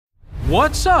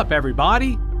What's up,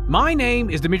 everybody? My name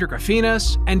is Demetri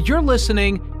Kofinas, and you're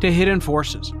listening to Hidden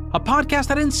Forces, a podcast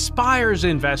that inspires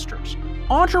investors,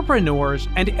 entrepreneurs,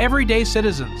 and everyday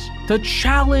citizens to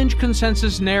challenge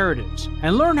consensus narratives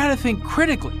and learn how to think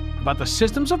critically about the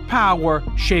systems of power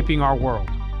shaping our world.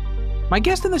 My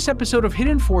guest in this episode of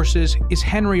Hidden Forces is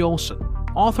Henry Olsen,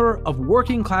 author of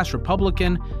Working Class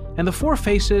Republican and the Four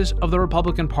Faces of the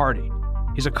Republican Party.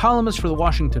 He's a columnist for the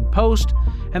Washington Post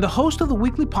and the host of the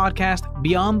weekly podcast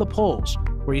Beyond the Polls,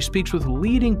 where he speaks with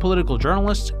leading political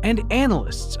journalists and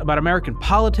analysts about American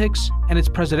politics and its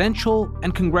presidential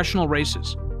and congressional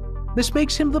races. This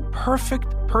makes him the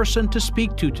perfect person to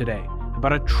speak to today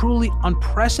about a truly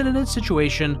unprecedented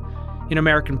situation in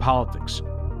American politics.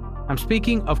 I'm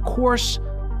speaking, of course,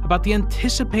 about the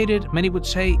anticipated, many would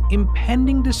say,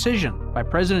 impending decision by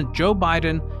President Joe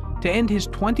Biden to end his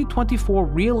 2024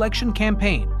 re-election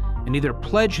campaign and either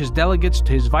pledge his delegates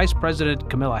to his Vice President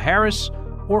Kamala Harris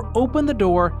or open the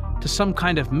door to some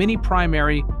kind of mini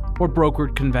primary or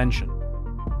brokered convention.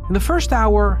 In the first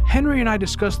hour, Henry and I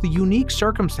discussed the unique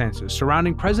circumstances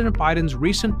surrounding President Biden's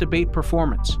recent debate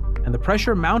performance and the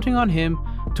pressure mounting on him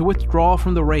to withdraw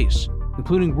from the race,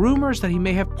 including rumors that he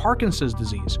may have Parkinson's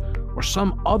disease or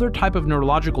some other type of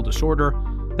neurological disorder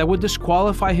that would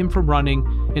disqualify him from running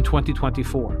in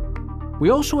 2024. We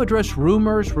also address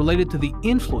rumors related to the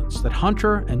influence that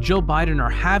Hunter and Jill Biden are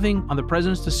having on the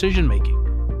president's decision-making,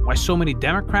 why so many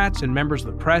Democrats and members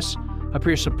of the press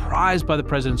appear surprised by the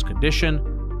president's condition,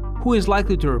 who is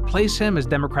likely to replace him as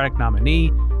Democratic nominee,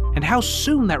 and how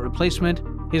soon that replacement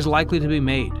is likely to be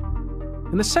made.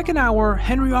 In the second hour,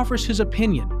 Henry offers his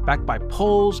opinion, backed by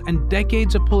polls and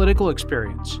decades of political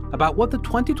experience, about what the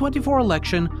 2024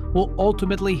 election will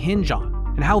ultimately hinge on,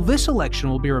 and how this election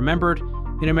will be remembered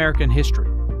in American history.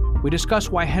 We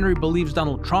discuss why Henry believes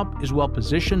Donald Trump is well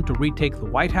positioned to retake the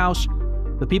White House,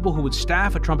 the people who would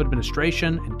staff a Trump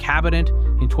administration and cabinet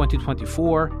in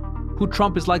 2024, who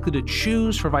Trump is likely to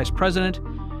choose for vice president,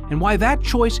 and why that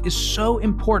choice is so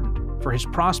important for his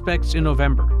prospects in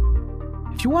November.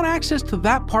 If you want access to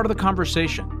that part of the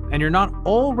conversation and you're not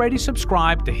already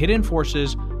subscribed to Hidden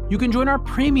Forces, you can join our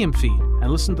premium feed and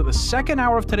listen to the second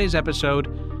hour of today's episode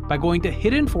by going to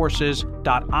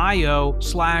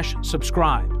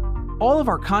hiddenforces.io/subscribe. All of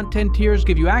our content tiers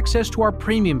give you access to our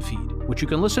premium feed, which you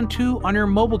can listen to on your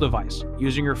mobile device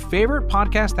using your favorite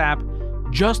podcast app,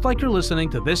 just like you're listening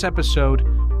to this episode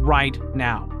right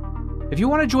now. If you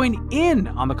want to join in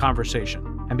on the conversation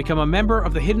and become a member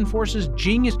of the Hidden Forces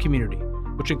Genius community,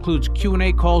 which includes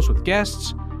Q&A calls with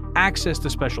guests, access to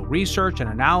special research and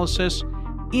analysis,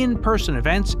 in-person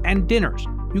events, and dinners,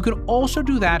 you can also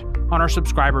do that on our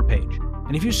subscriber page.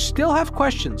 And if you still have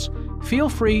questions, feel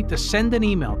free to send an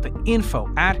email to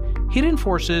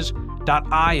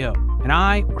info@hiddenforces.io, and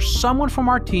I or someone from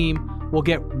our team will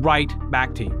get right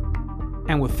back to you.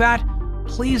 And with that,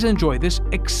 please enjoy this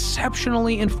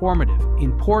exceptionally informative,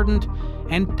 important,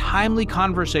 and timely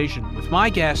conversation with my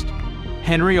guest,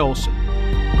 Henry Olsen.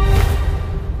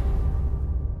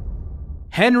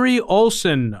 Henry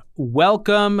Olsen,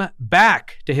 welcome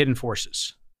back to Hidden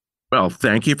Forces. Well,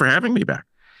 thank you for having me back.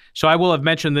 So I will have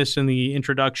mentioned this in the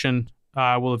introduction.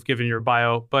 I will have given your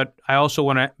bio, but I also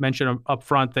want to mention up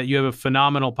front that you have a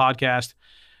phenomenal podcast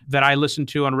that I listen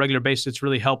to on a regular basis. It's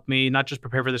really helped me not just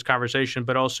prepare for this conversation,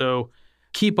 but also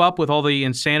keep up with all the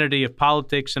insanity of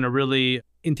politics in a really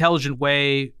intelligent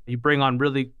way. You bring on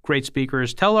really great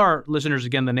speakers. Tell our listeners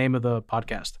again the name of the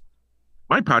podcast.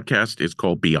 My podcast is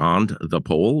called Beyond the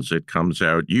Polls. It comes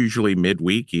out usually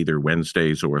midweek, either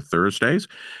Wednesdays or Thursdays.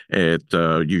 It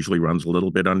usually runs a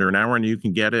little bit under an hour, and you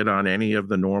can get it on any of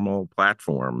the normal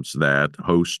platforms that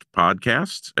host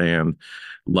podcasts. And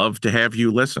love to have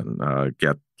you listen.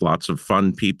 Get lots of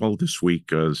fun people. This week,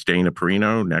 Dana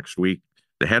Perino. Next week,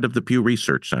 the head of the Pew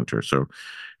Research Center. So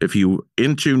if you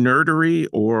into nerdery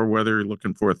or whether you're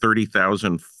looking for a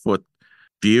 30,000-foot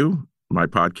view, my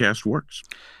podcast works.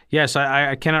 Yes,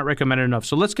 I cannot recommend it enough.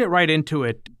 So let's get right into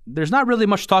it. There's not really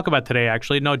much to talk about today,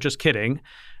 actually. No, just kidding.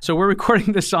 So we're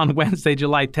recording this on Wednesday,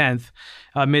 July 10th,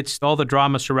 amidst all the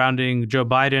drama surrounding Joe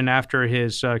Biden after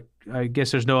his, I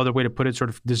guess there's no other way to put it, sort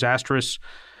of disastrous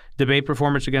debate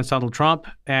performance against Donald Trump,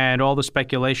 and all the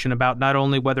speculation about not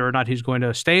only whether or not he's going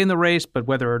to stay in the race, but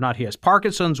whether or not he has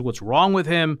Parkinson's, what's wrong with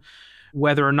him,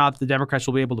 whether or not the Democrats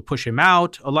will be able to push him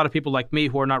out. A lot of people like me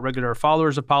who are not regular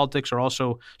followers of politics are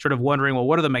also sort of wondering, well,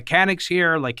 what are the mechanics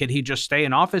here? Like, can he just stay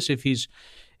in office if he's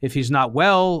not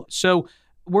well? So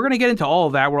we're going to get into all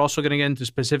of that. We're also going to get into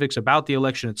specifics about the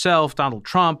election itself, Donald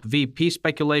Trump, VP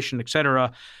speculation, et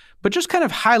cetera. But just kind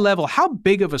of high level, how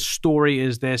big of a story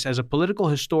is this as a political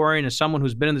historian, as someone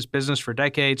who's been in this business for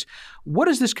decades? What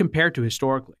does this compare to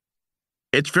historically?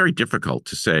 It's very difficult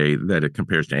to say that it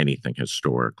compares to anything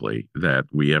historically, that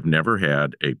we have never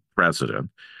had a president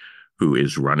who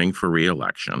is running for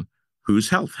re-election whose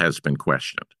health has been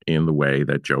questioned in the way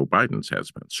that Joe Biden's has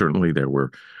been. Certainly there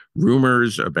were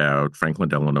rumors about Franklin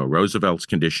Delano Roosevelt's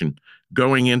condition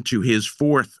going into his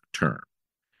fourth term.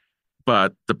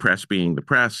 But the press being the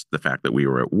press, the fact that we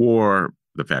were at war,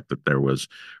 the fact that there was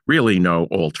really no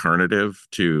alternative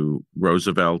to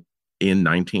Roosevelt in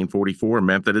 1944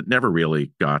 meant that it never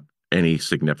really got any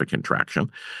significant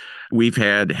traction. We've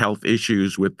had health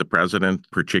issues with the president,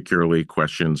 particularly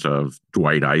questions of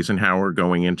Dwight Eisenhower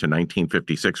going into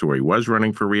 1956, where he was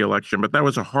running for re-election, but that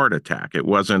was a heart attack. It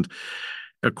wasn't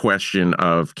a question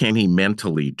of can he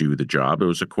mentally do the job? It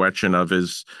was a question of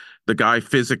is the guy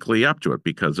physically up to it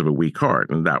because of a weak heart?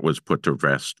 And that was put to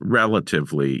rest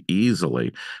relatively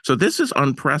easily. So this is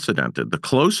unprecedented. The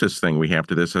closest thing we have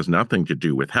to this has nothing to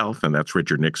do with health, and that's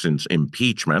Richard Nixon's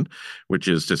impeachment, which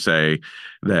is to say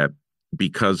that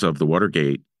because of the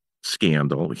Watergate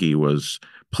scandal, he was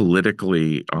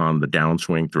politically on the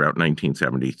downswing throughout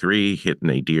 1973, hit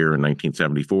nadir in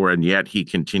 1974, and yet he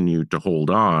continued to hold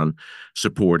on,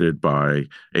 supported by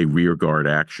a rearguard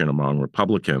action among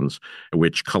Republicans,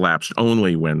 which collapsed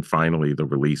only when finally the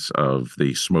release of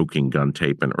the smoking gun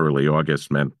tape in early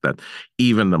August meant that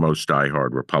even the most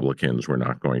diehard Republicans were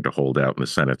not going to hold out in the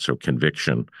Senate. So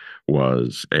conviction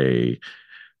was a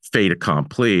fait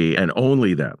accompli, and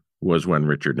only then was when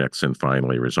Richard Nixon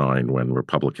finally resigned, when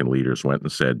Republican leaders went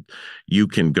and said, you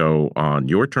can go on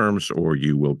your terms or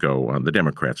you will go on the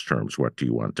Democrats' terms. What do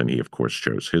you want? And he, of course,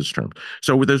 chose his terms.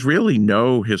 So there's really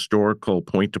no historical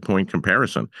point-to-point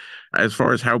comparison. As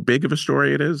far as how big of a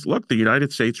story it is, look, the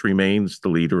United States remains the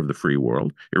leader of the free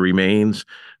world. It remains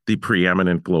the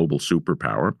preeminent global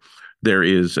superpower. There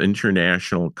is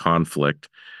international conflict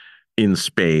in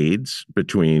spades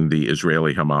between the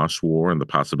Israeli-Hamas war and the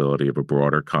possibility of a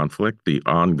broader conflict, the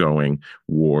ongoing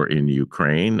war in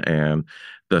Ukraine, and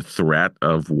the threat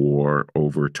of war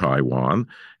over Taiwan.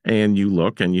 And you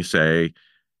look and you say,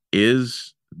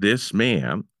 is this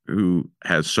man who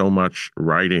has so much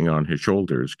riding on his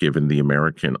shoulders, given the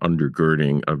American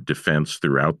undergirding of defense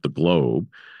throughout the globe,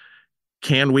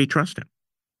 can we trust him?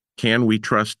 Can we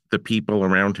trust the people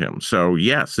around him? So,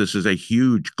 yes, this is a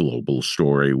huge global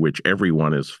story, which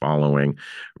everyone is following,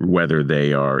 whether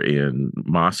they are in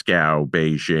Moscow,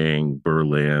 Beijing,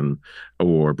 Berlin,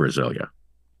 or Brasilia.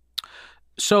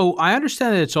 So I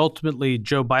understand that it's ultimately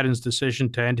Joe Biden's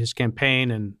decision to end his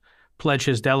campaign and pledge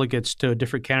his delegates to a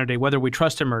different candidate, whether we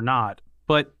trust him or not.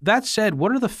 But that said,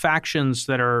 what are the factions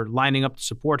that are lining up to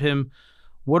support him?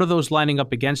 What are those lining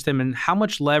up against him? And how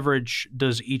much leverage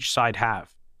does each side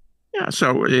have? Yeah,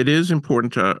 so it is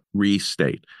important to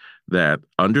restate that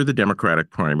under the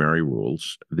Democratic primary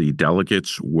rules, the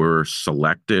delegates were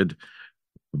selected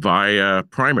via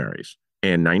primaries,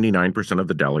 and 99% of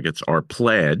the delegates are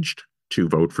pledged to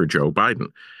vote for Joe Biden.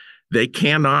 They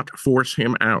cannot force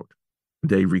him out.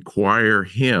 They require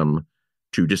him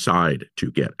to decide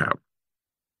to get out.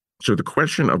 So the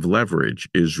question of leverage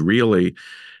is really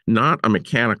not a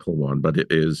mechanical one, but it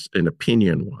is an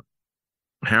opinion one.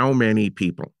 How many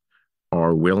people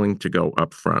are willing to go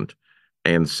up front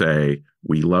and say,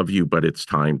 we love you, but it's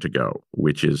time to go,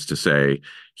 which is to say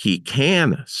he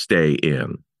can stay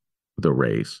in the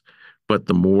race, but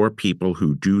the more people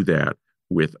who do that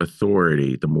with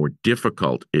authority, the more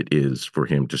difficult it is for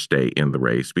him to stay in the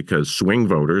race, because swing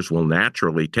voters will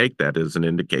naturally take that as an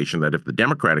indication that if the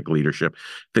Democratic leadership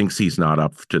thinks he's not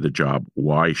up to the job,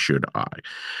 why should I?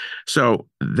 So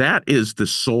that is the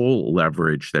sole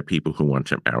leverage that people who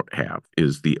want him out have,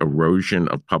 is the erosion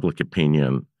of public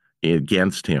opinion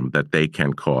against him that they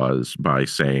can cause by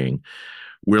saying,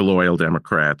 we're loyal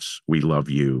Democrats, we love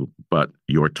you, but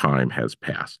your time has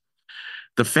passed.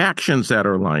 The factions that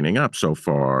are lining up so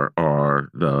far are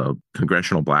the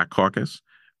Congressional Black Caucus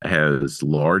has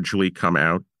largely come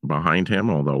out behind him,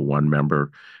 although one member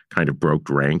kind of broke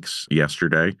ranks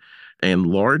yesterday, and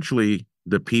largely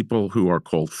the people who are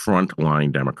called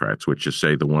frontline Democrats, which is,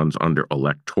 say, the ones under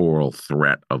electoral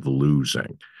threat of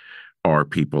losing, are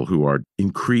people who are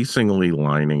increasingly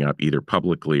lining up either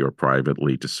publicly or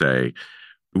privately to say,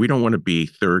 we don't want to be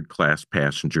third-class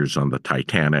passengers on the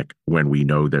Titanic when we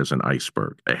know there's an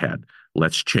iceberg ahead.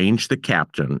 Let's change the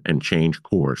captain and change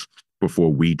course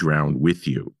before we drown with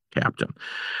you, Captain.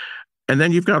 And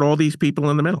then you've got all these people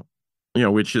in the middle,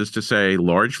 which is to say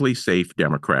largely safe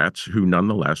Democrats who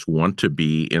nonetheless want to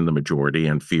be in the majority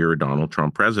and fear a Donald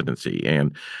Trump presidency.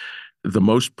 And the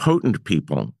most potent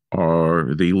people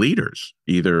are the leaders,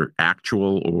 either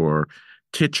actual or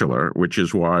titular, which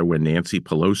is why when Nancy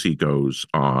Pelosi goes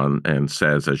on and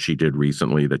says, as she did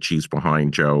recently, that she's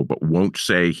behind Joe, but won't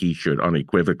say he should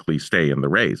unequivocally stay in the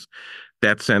race,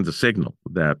 that sends a signal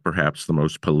that perhaps the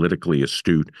most politically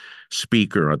astute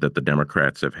speaker that the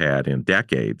Democrats have had in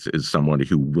decades is someone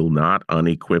who will not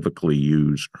unequivocally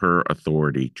use her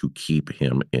authority to keep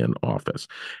him in office.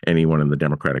 Anyone in the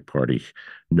Democratic Party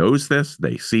knows this,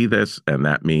 they see this, and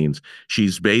that means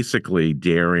she's basically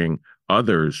daring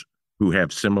others who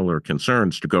have similar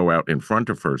concerns to go out in front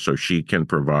of her so she can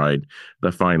provide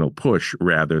the final push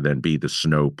rather than be the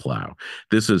snowplow.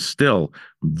 This is still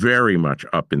very much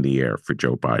up in the air for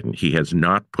Joe Biden. He has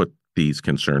not put these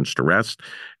concerns to rest,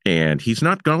 and he's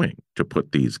not going to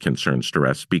put these concerns to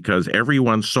rest because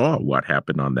everyone saw what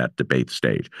happened on that debate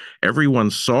stage.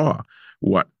 Everyone saw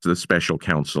what the special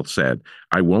counsel said.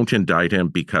 I won't indict him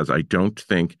because I don't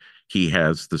think he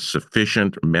has the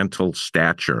sufficient mental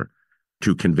stature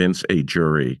to convince a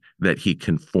jury that he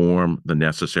can form the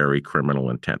necessary criminal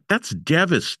intent. That's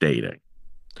devastating.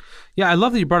 Yeah, I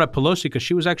love that you brought up Pelosi because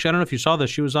she was actually, I don't know if you saw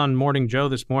this, she was on Morning Joe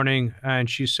this morning, and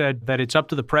she said that it's up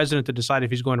to the president to decide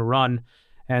if he's going to run,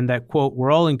 and that, quote,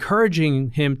 we're all encouraging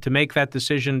him to make that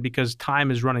decision because time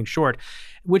is running short,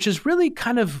 which is really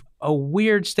kind of a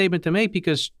weird statement to make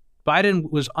because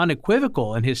Biden was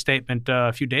unequivocal in his statement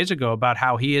a few days ago about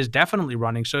how he is definitely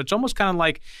running. So it's almost kind of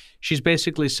like she's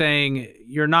basically saying,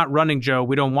 you're not running, Joe.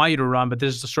 We don't want you to run, but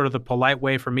this is sort of the polite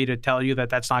way for me to tell you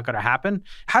that that's not going to happen.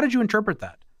 How did you interpret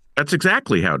that? That's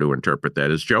exactly how to interpret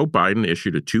that. Is Joe Biden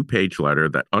issued a 2-page letter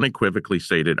that unequivocally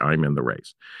stated, I'm in the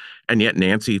race. And yet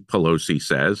Nancy Pelosi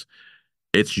says,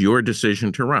 it's your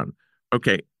decision to run.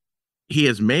 Okay. He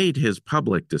has made his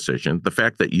public decision. The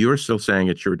fact that you're still saying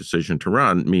it's your decision to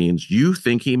run means you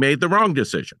think he made the wrong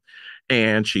decision.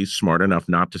 And she's smart enough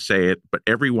not to say it, but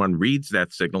everyone reads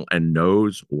that signal and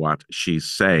knows what she's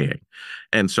saying.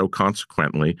 And so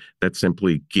consequently, that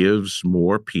simply gives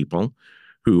more people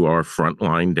who are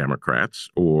frontline Democrats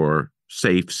or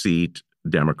safe seat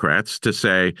Democrats to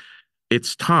say,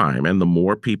 it's time. And the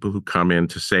more people who come in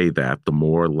to say that, the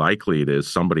more likely it is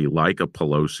somebody like a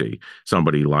Pelosi,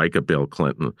 somebody like a Bill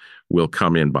Clinton will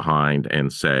come in behind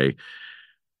and say,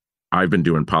 I've been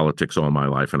doing politics all my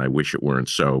life and I wish it weren't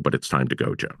so, but it's time to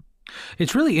go, Joe.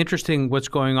 It's really interesting what's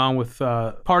going on with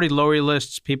party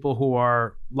loyalists, people who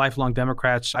are lifelong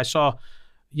Democrats. I saw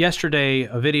yesterday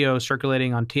a video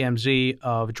circulating on TMZ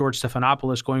of George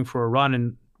Stephanopoulos going for a run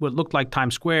in what looked like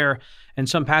Times Square. And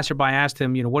some passerby asked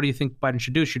him, what do you think Biden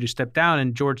should do? Should he step down?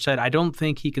 And George said, I don't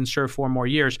think he can serve 4 more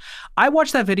years. I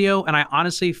watched that video and I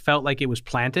honestly felt like it was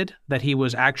planted, that he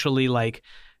was actually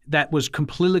that was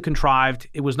completely contrived.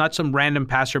 It was not some random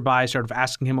passerby sort of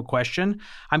asking him a question.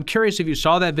 I'm curious if you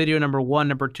saw that video, number one.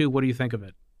 Number two, what do you think of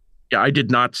it? Yeah, I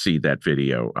did not see that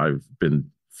video. I've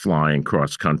been flying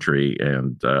cross country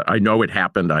and I know it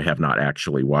happened. I have not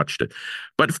actually watched it.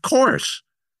 But of course,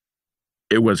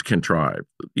 it was contrived,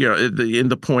 in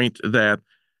the point that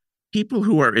people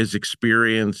who are as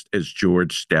experienced as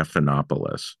George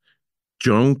Stephanopoulos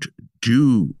don't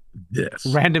do this.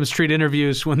 Random street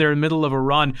interviews when they're in the middle of a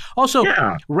run. Also,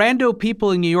 rando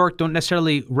people in New York don't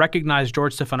necessarily recognize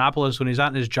George Stephanopoulos when he's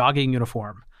out in his jogging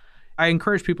uniform. I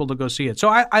encourage people to go see it. So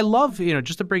I love,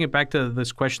 just to bring it back to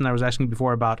this question that I was asking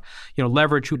before about,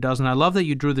 leverage, who doesn't. I love that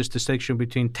you drew this distinction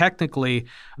between technically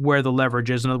where the leverage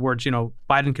is. In other words,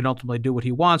 Biden can ultimately do what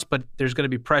he wants, but there's going to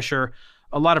be pressure,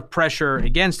 a lot of pressure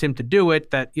against him to do it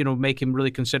that, make him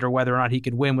really consider whether or not he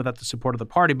could win without the support of the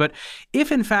party. But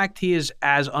if in fact he is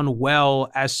as unwell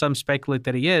as some speculate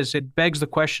that he is, it begs the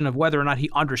question of whether or not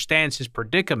he understands his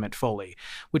predicament fully,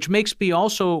 which makes me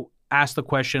also ask the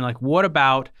question, what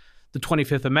about the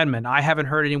 25th Amendment? I haven't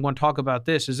heard anyone talk about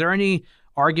this. Is there any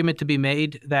argument to be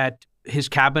made that his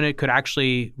cabinet could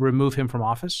actually remove him from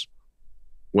office?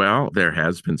 Well, there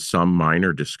has been some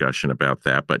minor discussion about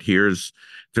that, but here's,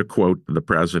 to quote the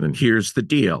president, here's the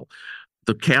deal.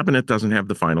 The cabinet doesn't have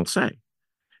the final say.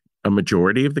 A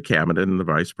majority of the cabinet and the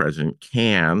vice president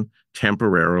can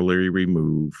temporarily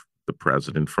remove the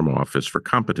president from office for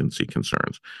competency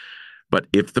concerns. But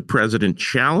if the president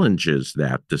challenges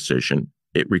that decision,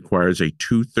 it requires a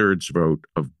 2/3 vote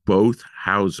of both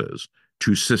houses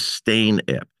to sustain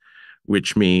it,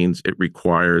 which means it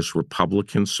requires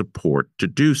Republican support to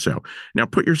do so. Now,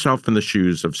 put yourself in the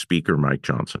shoes of Speaker Mike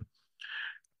Johnson.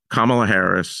 Kamala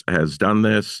Harris has done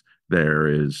this. There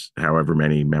is however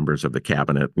many members of the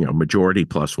cabinet, majority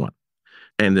plus one.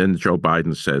 And then Joe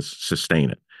Biden says, sustain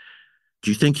it.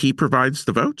 Do you think he provides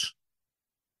the votes?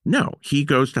 No. He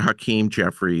goes to Hakeem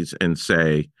Jeffries and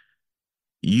say,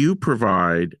 you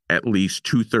provide at least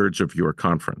 2/3 of your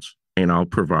conference, and I'll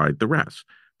provide the rest.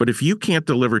 But if you can't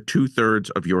deliver 2/3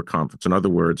 of your conference, in other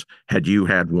words, had you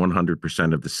had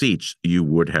 100% of the seats, you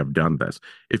would have done this.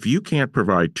 If you can't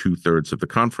provide 2/3 of the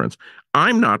conference,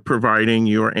 I'm not providing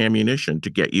your ammunition to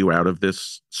get you out of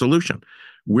this solution.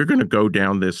 We're going to go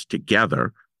down this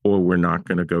together, or we're not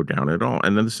going to go down at all.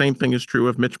 And then the same thing is true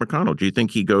of Mitch McConnell. Do you think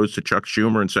he goes to Chuck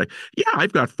Schumer and say, yeah,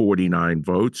 I've got 49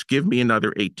 votes, give me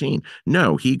another 18?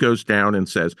 No, he goes down and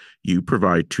says, you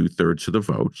provide 2/3 of the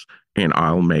votes and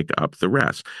I'll make up the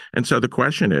rest. And so the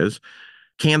question is,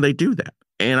 can they do that?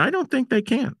 And I don't think they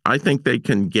can. I think they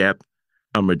can get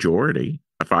a majority.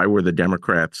 If I were the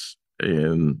Democrats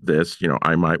in this,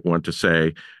 I might want to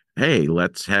say, hey,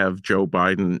 let's have Joe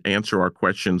Biden answer our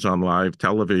questions on live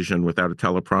television without a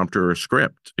teleprompter or a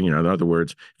script. In other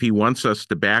words, if he wants us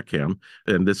to back him,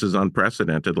 and this is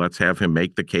unprecedented, let's have him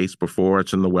make the case before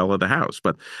it's in the well of the House.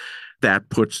 But that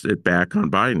puts it back on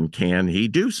Biden. Can he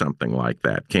do something like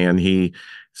that? Can he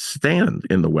stand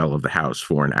in the well of the House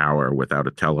for an hour without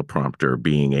a teleprompter,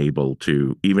 being able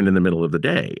to, even in the middle of the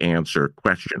day, answer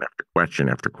question after question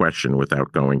after question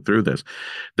without going through this?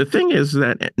 The thing is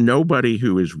that nobody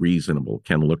who is reasonable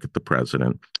can look at the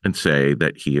president and say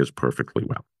that he is perfectly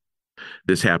well.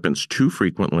 This happens too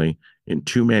frequently in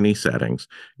too many settings.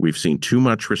 We've seen too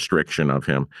much restriction of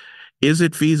him. Is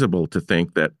it feasible to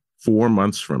think that 4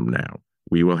 months from now,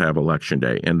 we will have election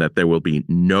day and that there will be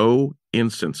no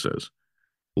instances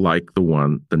like the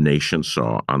one the nation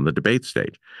saw on the debate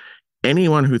stage?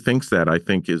 Anyone who thinks that, I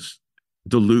think, is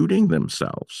deluding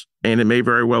themselves. And it may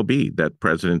very well be that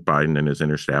President Biden and his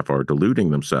inner staff are deluding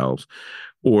themselves,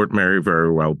 or it may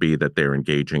very well be that they're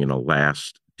engaging in a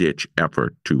last-ditch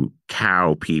effort to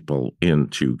cow people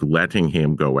into letting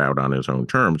him go out on his own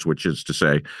terms, which is to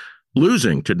say,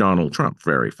 losing to Donald Trump,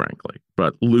 very frankly,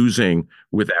 but losing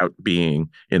without being,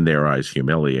 in their eyes,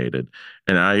 humiliated.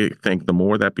 And I think the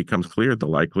more that becomes clear, the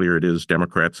likelier it is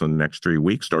Democrats in the next 3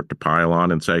 weeks start to pile on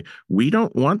and say, we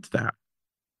don't want that,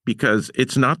 because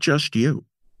it's not just you.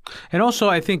 And also,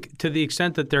 I think to the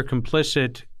extent that they're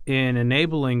complicit in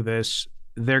enabling this,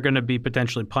 they're going to be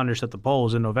potentially punished at the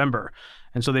polls in November.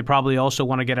 And so they probably also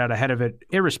want to get out ahead of it,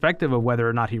 irrespective of whether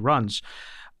or not he runs.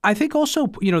 I think also,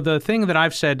 the thing that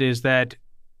I've said is that,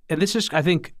 and this is, I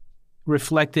think,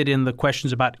 reflected in the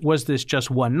questions about, was this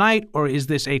just one night or is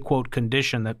this a, quote,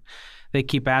 condition that they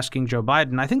keep asking Joe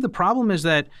Biden? I think the problem is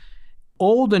that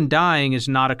old and dying is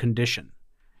not a condition.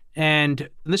 And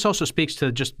this also speaks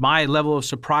to just my level of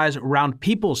surprise around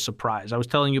people's surprise. I was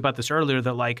telling you about this earlier,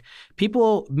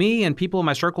 that me and people in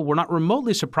my circle were not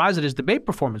remotely surprised at his debate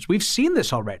performance. We've seen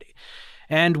this already.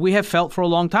 And we have felt for a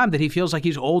long time that he feels like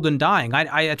he's old and dying.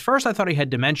 At first, I thought he had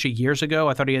dementia years ago.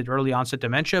 I thought he had early onset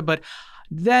dementia. But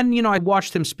then, I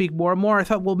watched him speak more and more. I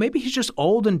thought, well, maybe he's just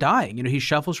old and dying. He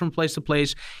shuffles from place to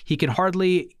place. He can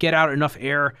hardly get out enough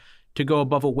air to go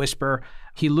above a whisper.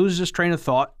 He loses his train of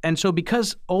thought. And so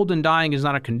because old and dying is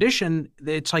not a condition,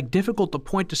 it's difficult to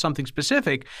point to something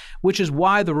specific, which is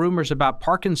why the rumors about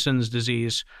Parkinson's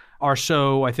disease are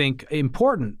so, I think,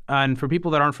 important. And for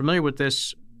people that aren't familiar with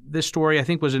this story, I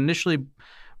think, was initially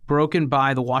broken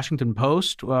by the Washington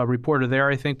Post. A reporter there,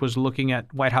 I think, was looking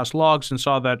at White House logs and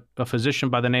saw that a physician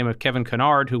by the name of Kevin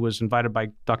Kennard, who was invited by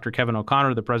Dr. Kevin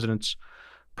O'Connor, the president's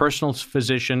personal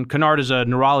physician. Kennard is a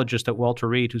neurologist at Walter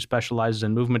Reed who specializes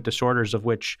in movement disorders, of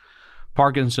which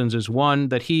Parkinson's is one,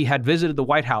 that he had visited the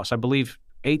White House, I believe,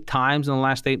 8 times in the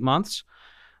last 8 months.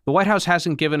 The White House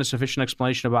hasn't given a sufficient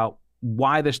explanation about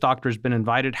why this doctor has been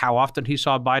invited, how often he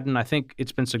saw Biden. I think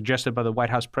it's been suggested by the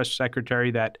White House press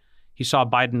secretary that he saw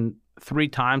Biden 3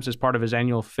 times as part of his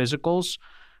annual physicals,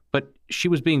 but she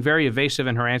was being very evasive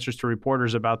in her answers to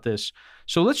reporters about this.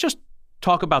 So let's just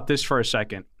talk about this for a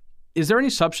second. Is there any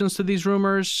substance to these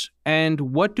rumors? And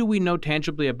what do we know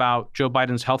tangibly about Joe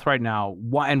Biden's health right now?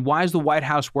 Why is the White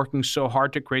House working so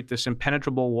hard to create this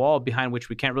impenetrable wall behind which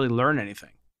we can't really learn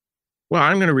anything? Well,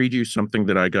 I'm going to read you something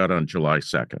that I got on July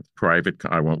 2nd. Private,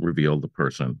 I won't reveal the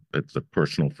person. It's a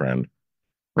personal friend.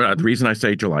 The reason I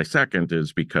say July 2nd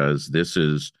is because this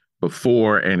is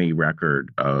before any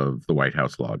record of the White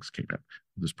House logs came out.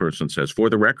 This person says, for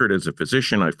the record, as a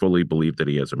physician, I fully believe that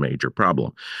he has a major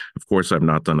problem. Of course, I've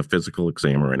not done a physical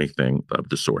exam or anything of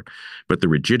the sort, but the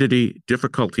rigidity,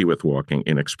 difficulty with walking,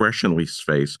 and expressionless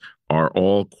face are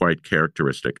all quite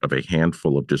characteristic of a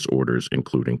handful of disorders,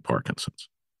 including Parkinson's.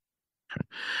 Okay.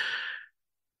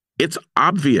 It's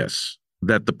obvious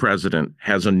that the president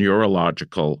has a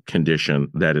neurological condition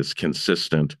that is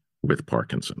consistent with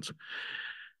Parkinson's.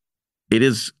 It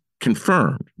is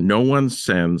confirmed. No one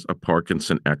sends a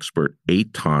Parkinson expert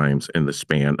 8 times in the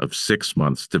span of 6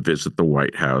 months to visit the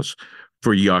White House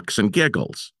for yucks and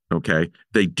giggles. Okay.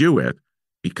 They do it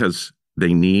because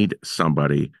they need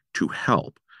somebody to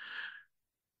help.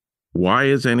 Why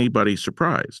is anybody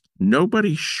surprised?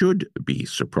 Nobody should be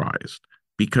surprised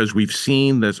because we've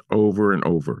seen this over and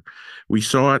over. We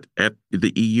saw it at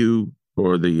the EU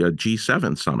or the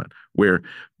G7 summit where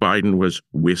Biden was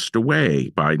whisked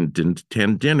away. Biden didn't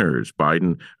attend dinners.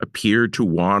 Biden appeared to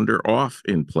wander off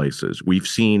in places. We've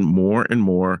seen more and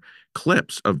more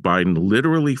clips of Biden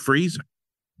literally freezing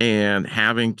and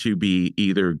having to be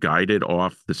either guided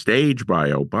off the stage by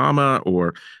Obama,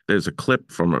 or there's a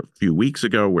clip from a few weeks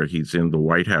ago where he's in the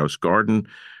White House garden.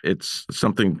 It's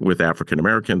something with African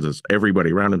Americans, as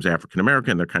everybody around him is African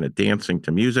American. They're kind of dancing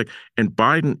to music. And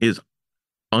Biden is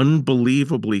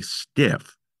unbelievably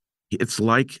stiff. It's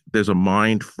like there's a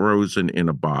mind frozen in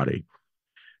a body.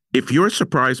 If you're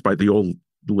surprised by the old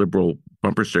liberal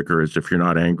bumper sticker is if you're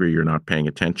not angry, you're not paying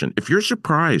attention. If you're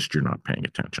surprised, you're not paying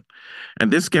attention.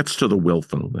 And this gets to the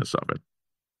willfulness of it.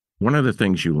 One of the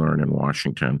things you learn in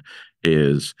Washington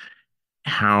is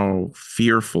how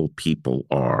fearful people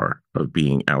are of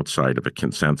being outside of a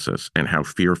consensus and how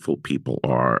fearful people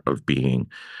are of being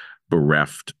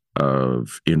bereft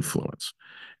of influence.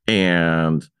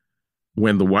 And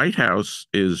when the White House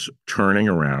is turning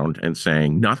around and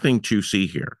saying nothing to see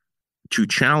here, to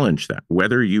challenge that,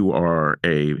 whether you are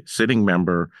a sitting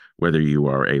member, whether you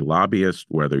are a lobbyist,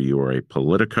 whether you are a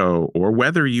politico, or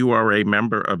whether you are a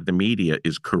member of the media,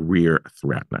 is career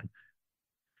threatening.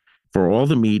 For all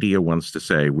the media wants to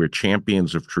say we're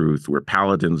champions of truth, we're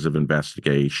paladins of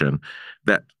investigation,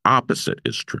 that opposite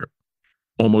is true.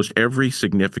 Almost every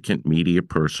significant media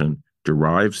person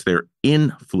derives their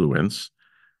influence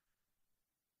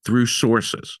through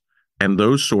sources, and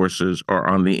those sources are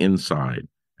on the inside.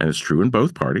 And it's true in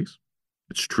both parties.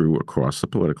 It's true across the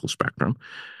political spectrum.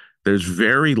 There's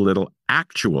very little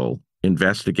actual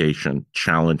investigation,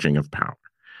 challenging of power.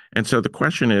 And so the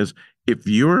question is, if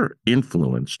your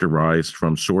influence derives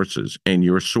from sources and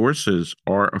your sources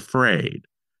are afraid,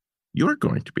 you're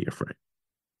going to be afraid.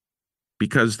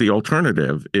 Because the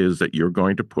alternative is that you're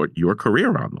going to put your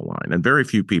career on the line. And very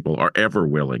few people are ever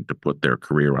willing to put their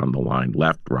career on the line,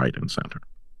 left, right, and center.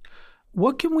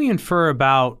 What can we infer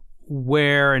about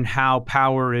where and how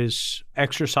power is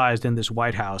exercised in this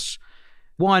White House?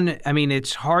 One, I mean,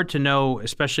 it's hard to know,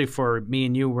 especially for me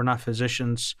and you, we're not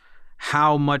physicians,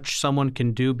 how much someone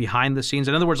can do behind the scenes.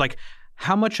 In other words, like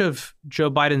how much of Joe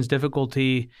Biden's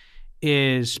difficulty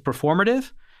is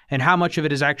performative and how much of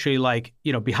it is actually like,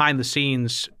 behind the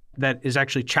scenes that is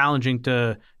actually challenging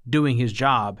to doing his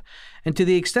job. And to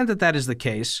the extent that that is the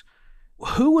case,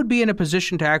 who would be in a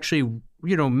position to actually,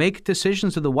 make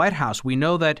decisions in the White House? We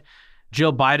know that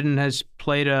Jill Biden has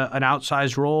played an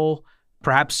outsized role,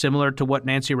 perhaps similar to what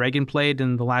Nancy Reagan played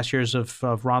in the last years of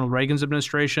Ronald Reagan's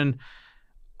administration.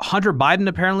 Hunter Biden,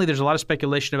 apparently, there's a lot of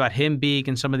speculation about him being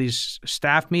in some of these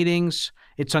staff meetings.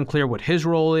 It's unclear what his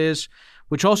role is,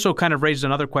 which also kind of raises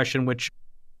another question, which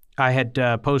I had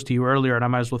posed to you earlier, and I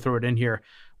might as well throw it in here,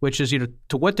 which is,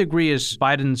 to what degree is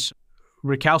Biden's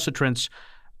recalcitrance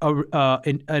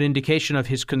an indication of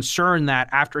his concern that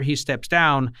after he steps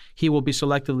down, he will be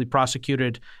selectively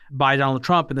prosecuted by Donald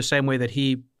Trump in the same way that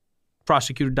he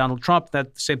prosecuted Donald Trump,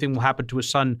 that the same thing will happen to his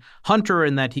son Hunter,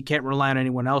 and that he can't rely on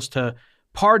anyone else to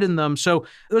pardon them. So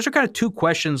those are kind of two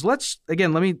questions. Let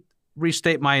me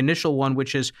restate my initial one,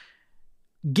 which is,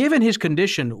 given his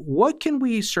condition, what can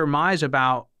we surmise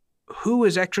about who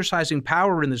is exercising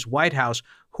power in this White House?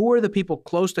 Who are the people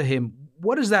close to him?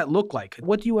 What does that look like?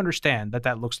 What do you understand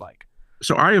that looks like?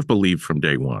 So I have believed from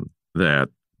day one that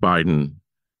Biden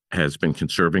has been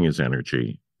conserving his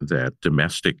energy, that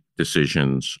domestic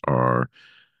decisions are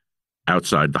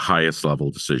outside the highest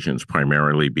level decisions,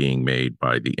 primarily being made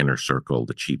by the inner circle,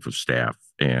 the chief of staff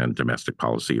and domestic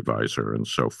policy advisor and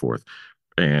so forth.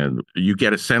 And you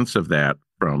get a sense of that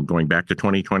from going back to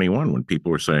 2021 when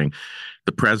people were saying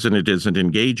the president isn't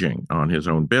engaging on his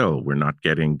own bill. We're not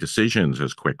getting decisions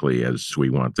as quickly as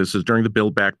we want. This is during the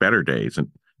Build Back Better days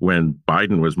and when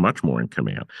Biden was much more in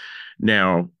command.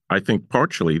 Now, I think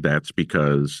partially that's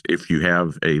because if you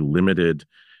have a limited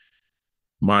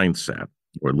mindset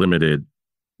or limited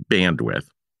bandwidth,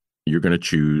 you're going to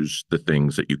choose the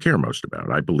things that you care most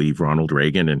about. I believe Ronald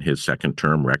Reagan in his second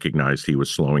term recognized he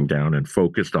was slowing down and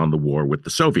focused on the war with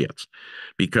the Soviets.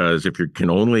 Because if you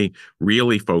can only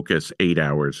really focus 8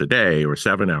 hours a day or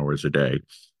 7 hours a day,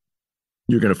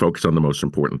 you're going to focus on the most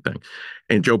important thing.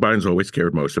 And Joe Biden's always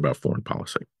cared most about foreign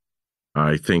policy.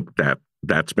 I think that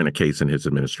that's been a case in his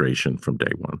administration from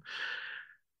day one.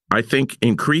 I think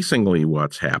increasingly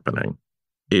what's happening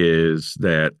is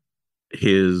that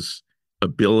his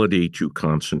ability to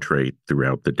concentrate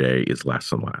throughout the day is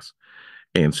less and less.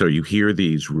 And so you hear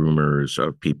these rumors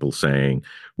of people saying,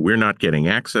 we're not getting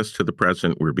access to the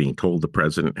president. We're being told the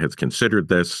president has considered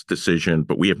this decision,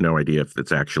 but we have no idea if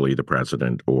it's actually the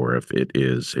president or if it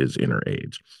is his inner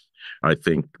aides. I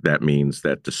think that means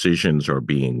that decisions are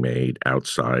being made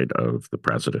outside of the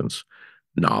president's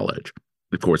knowledge.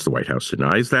 Of course, the White House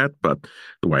denies that, but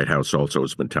the White House also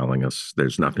has been telling us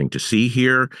there's nothing to see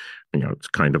here. It's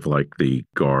kind of like the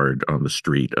guard on the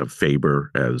street of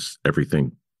Faber as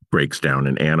everything breaks down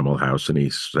in Animal House and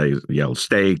he yells,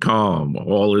 "Stay calm,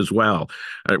 all is well."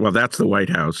 Well, that's the White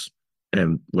House.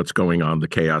 And what's going on, the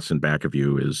chaos in back of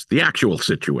you, is the actual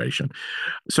situation.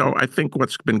 So I think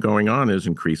what's been going on is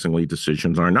increasingly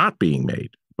decisions are not being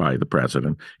made by the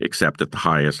president, except at the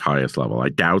highest level. I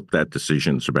doubt that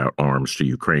decisions about arms to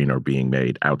Ukraine are being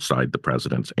made outside the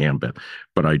president's ambit.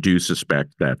 But I do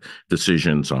suspect that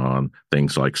decisions on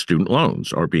things like student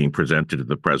loans are being presented to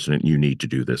the president. You need to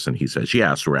do this. And he says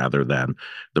yes, rather than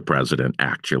the president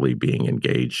actually being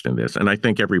engaged in this. And I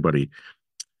think everybody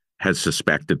has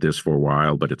suspected this for a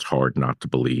while, but it's hard not to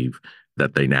believe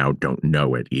that they now don't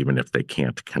know it, even if they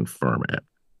can't confirm it.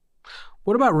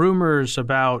 What about rumors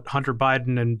about Hunter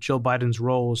Biden and Jill Biden's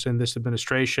roles in this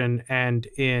administration and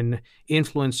in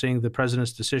influencing the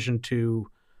president's decision to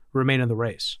remain in the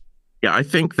race? Yeah, I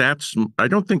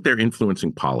don't think they're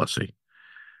influencing policy.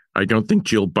 I don't think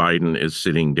Jill Biden is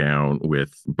sitting down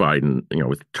with Biden,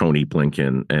 with Tony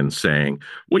Blinken and saying,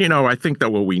 well, I think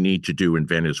that what we need to do in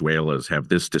Venezuela is have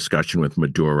this discussion with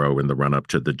Maduro in the run up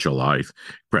to the July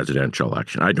presidential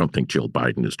election. I don't think Jill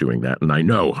Biden is doing that. And I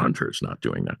know Hunter is not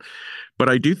doing that. But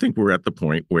I do think we're at the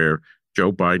point where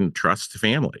Joe Biden trusts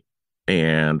family.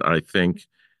 And I think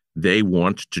they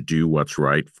want to do what's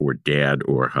right for dad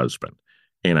or husband.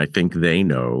 And I think they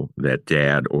know that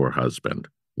dad or husband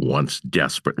wants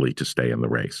desperately to stay in the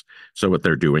race. So what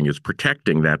they're doing is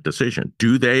protecting that decision.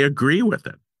 Do they agree with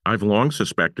it? I've long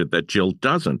suspected that Jill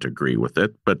doesn't agree with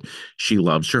it, but she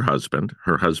loves her husband.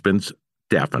 Her husband's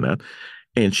definite,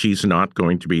 and she's not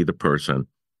going to be the person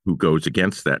who goes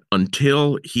against that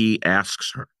until he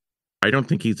asks her. I don't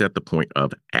think he's at the point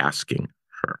of asking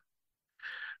her.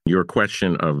 Your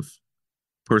question of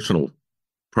personal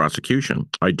prosecution,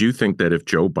 I do think that if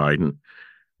Joe Biden,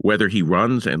 whether he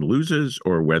runs and loses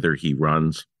or whether he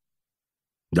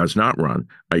does not run,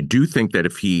 I do think that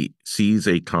if he sees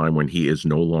a time when he is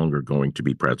no longer going to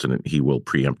be president, he will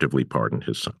preemptively pardon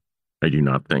his son. I do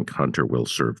not think Hunter will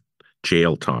serve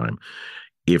jail time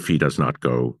if he does not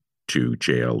go to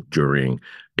jail during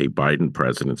a Biden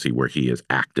presidency where he is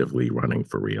actively running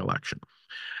for re-election,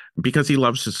 because he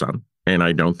loves his son. And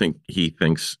I don't think he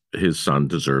thinks his son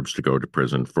deserves to go to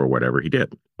prison for whatever he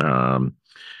did.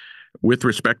 With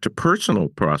respect to personal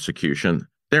prosecution,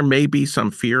 there may be some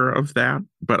fear of that,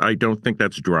 but I don't think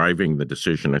that's driving the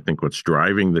decision. I think what's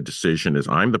driving the decision is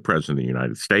I'm the president of the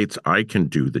United States. I can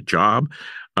do the job.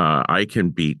 I can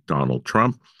beat Donald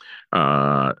Trump.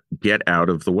 Get out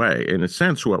of the way. In a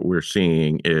sense, what we're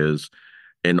seeing is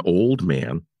an old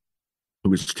man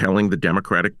who is telling the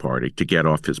Democratic Party to get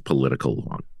off his political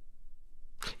lawn.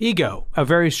 Ego, a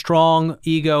very strong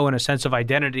ego and a sense of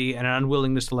identity and an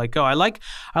unwillingness to let go. I like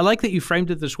that you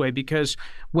framed it this way, because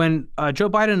when Joe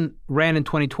Biden ran in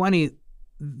 2020,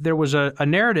 there was a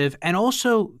narrative, and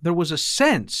also there was a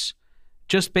sense,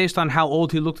 just based on how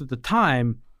old he looked at the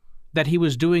time, that he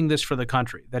was doing this for the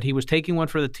country, that he was taking one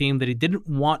for the team, that he didn't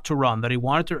want to run, that he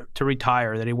wanted to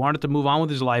retire, that he wanted to move on with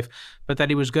his life, but that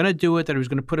he was going to do it, that he was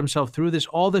going to put himself through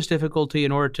all this difficulty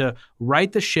in order to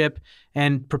right the ship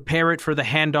and prepare it for the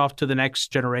handoff to the next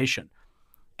generation.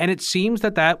 And it seems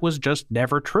that was just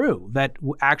never true, that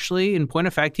actually, in point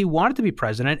of fact, he wanted to be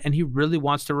president, and he really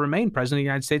wants to remain president of the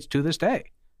United States to this day.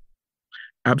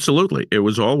 Absolutely. It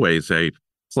was always a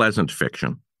pleasant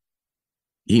fiction.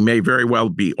 He may very well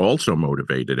be also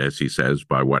motivated, as he says,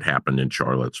 by what happened in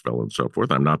Charlottesville and so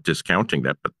forth. I'm not discounting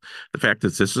that. But the fact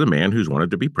is, this is a man who's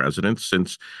wanted to be president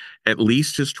since at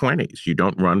least his 20s. You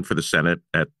don't run for the Senate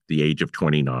at the age of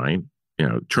 29,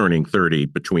 turning 30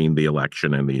 between the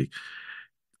election and the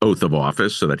oath of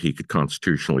office so that he could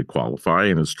constitutionally qualify,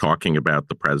 and is talking about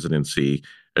the presidency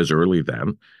as early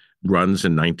then. Runs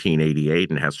in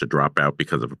 1988 and has to drop out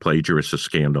because of a plagiarism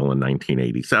scandal in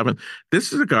 1987.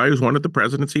 This is a guy who's wanted the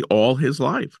presidency all his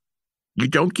life. You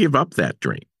don't give up that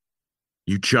dream.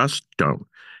 You just don't.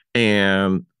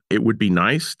 And it would be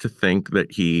nice to think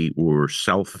that he were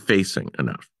self-facing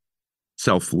enough,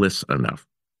 selfless enough,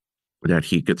 that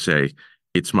he could say,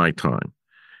 it's my time.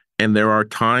 And there are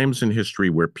times in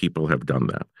history where people have done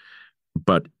that,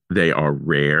 but they are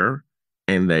rare,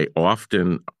 and they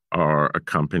often are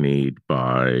accompanied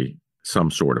by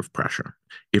some sort of pressure.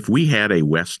 If we had a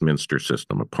Westminster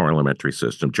system, a parliamentary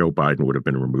system, Joe Biden would have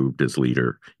been removed as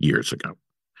leader years ago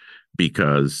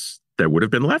because there would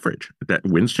have been leverage. That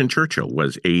Winston Churchill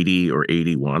was 80 or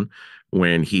 81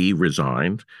 when he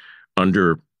resigned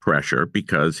under pressure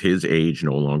because his age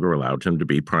no longer allowed him to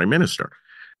be prime minister.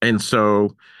 And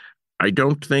so I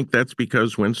don't think that's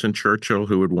because Winston Churchill,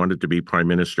 who had wanted to be prime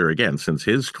minister again since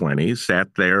his 20s,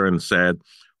 sat there and said,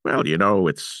 well,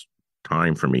 it's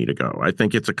time for me to go. I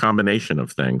think it's a combination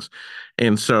of things.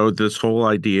 And so this whole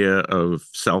idea of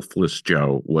selfless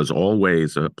Joe was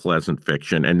always a pleasant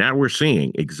fiction. And now we're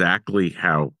seeing exactly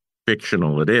how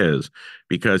fictional it is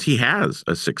because he has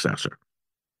a successor,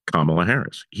 Kamala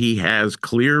Harris. He has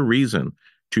clear reason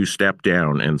to step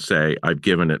down and say, I've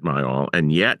given it my all.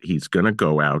 And yet he's going to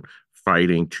go out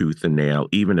fighting tooth and nail,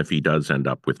 even if he does end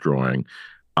up withdrawing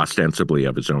ostensibly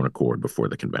of his own accord before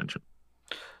the convention.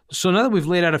 So now that we've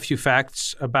laid out a few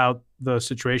facts about the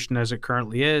situation as it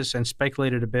currently is and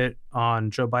speculated a bit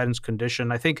on Joe Biden's condition,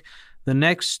 I think the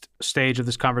next stage of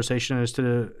this conversation is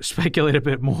to speculate a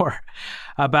bit more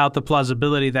about the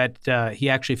plausibility that he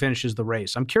actually finishes the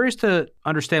race. I'm curious to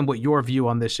understand what your view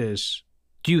on this is.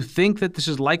 Do you think that this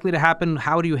is likely to happen?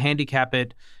 How do you handicap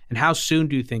it? And how soon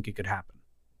do you think it could happen?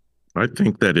 I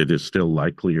think that it is still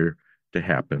likelier to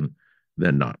happen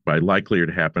than not. By likelier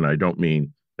to happen, I don't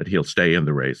mean that he'll stay in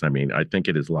the race. I mean, I think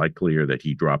it is likelier that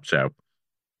he drops out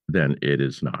than it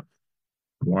is not.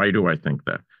 Why do I think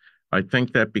that? I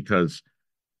think that because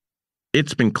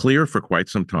it's been clear for quite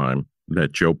some time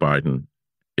that Joe Biden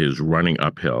is running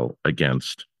uphill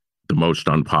against the most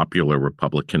unpopular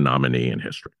Republican nominee in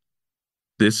history.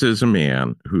 This is a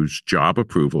man whose job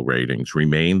approval ratings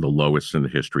remain the lowest in the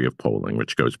history of polling,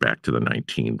 which goes back to the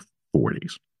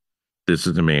 1940s. This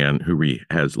is a man who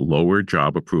has lower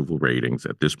job approval ratings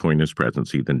at this point in his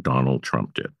presidency than Donald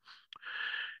Trump did.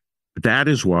 That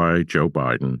is why Joe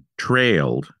Biden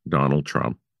trailed Donald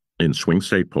Trump in swing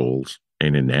state polls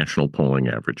and in national polling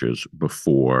averages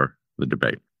before the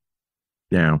debate.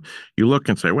 Now, you look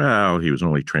and say, well, he was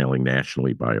only trailing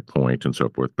nationally by a point and so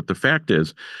forth. But the fact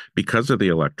is, because of the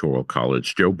Electoral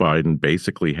College, Joe Biden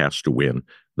basically has to win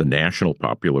the national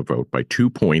popular vote by 2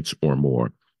 points or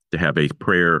more to have a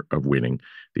prayer of winning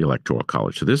the Electoral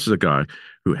College. So this is a guy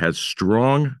who has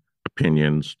strong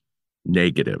opinions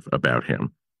negative about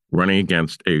him, running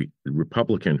against a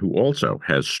Republican who also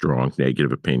has strong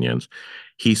negative opinions.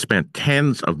 He spent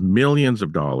tens of millions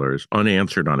of dollars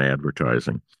unanswered on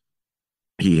advertising.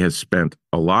 He has spent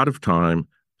a lot of time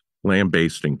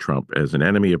lambasting Trump as an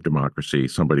enemy of democracy,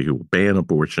 somebody who will ban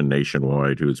abortion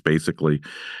nationwide, who is basically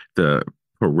the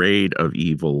parade of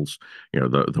evils,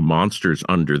 the monsters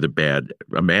under the bed.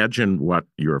 Imagine what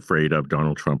you're afraid of.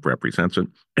 Donald Trump represents it,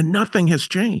 and nothing has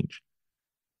changed.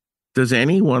 Does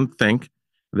anyone think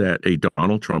that a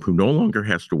Donald Trump who no longer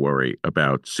has to worry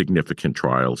about significant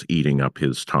trials eating up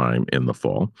his time in the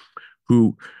fall,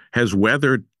 who has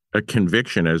weathered a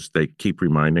conviction, as they keep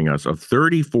reminding us, of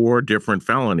 34 different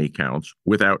felony counts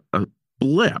without a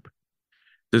blip.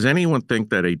 Does anyone think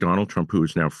that a Donald Trump who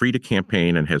is now free to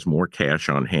campaign and has more cash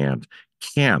on hand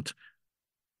can't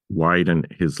widen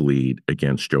his lead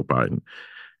against Joe Biden?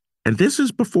 And this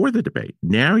is before the debate.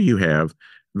 Now you have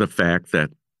the fact that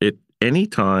at any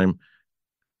time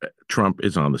Trump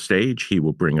is on the stage, he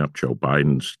will bring up Joe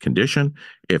Biden's condition.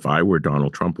 If I were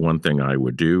Donald Trump, one thing I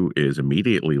would do is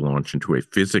immediately launch into a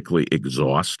physically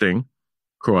exhausting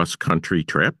cross-country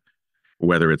trip,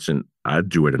 whether I'd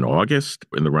do it in August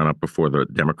in the run-up before the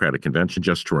Democratic convention,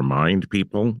 just to remind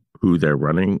people who they're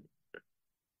running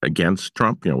against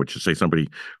Trump, which is, say, somebody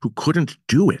who couldn't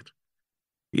do it.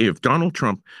 If Donald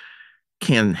Trump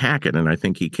can hack it, and I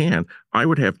think he can, I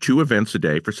would have 2 events a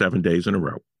day for 7 days in a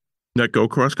row that go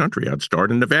cross country. I'd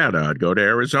start in Nevada. I'd go to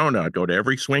Arizona. I'd go to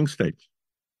every swing state.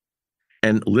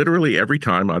 And literally every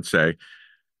time I'd say,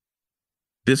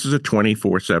 this is a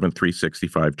 24/7,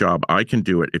 365 job. I can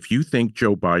do it. If you think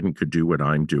Joe Biden could do what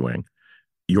I'm doing,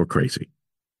 you're crazy.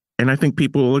 And I think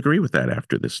people will agree with that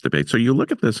after this debate. So you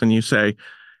look at this and you say,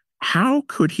 how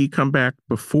could he come back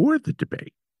before the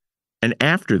debate? And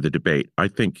after the debate, I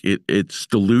think it's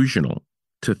delusional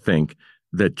to think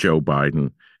that Joe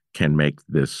Biden can make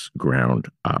this ground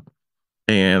up.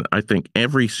 And I think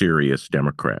every serious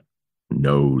Democrat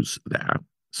knows that.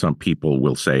 Some people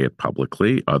will say it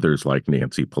publicly. Others, like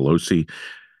Nancy Pelosi,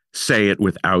 say it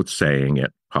without saying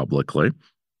it publicly.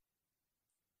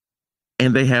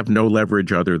 And they have no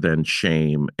leverage other than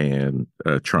shame and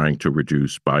trying to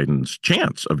reduce Biden's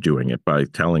chance of doing it by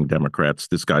telling Democrats,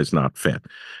 this guy's not fit.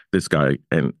 This guy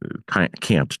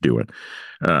can't do it.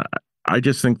 I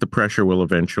just think the pressure will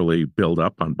eventually build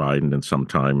up on Biden in some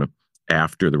time.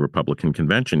 after the Republican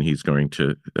convention, he's going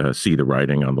to see the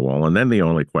writing on the wall. And then the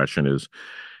only question is,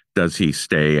 does he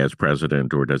stay as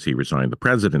president or does he resign the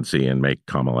presidency and make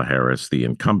Kamala Harris the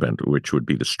incumbent, which would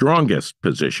be the strongest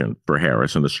position for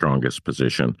Harris and the strongest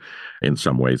position in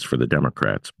some ways for the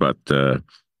Democrats. But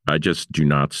I just do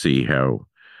not see how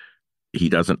he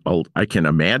doesn't. I can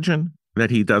imagine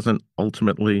that he doesn't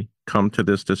ultimately come to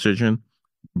this decision,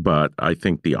 but I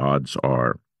think the odds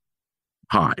are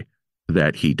high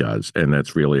that he does. And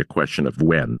that's really a question of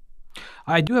when.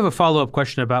 I do have a follow-up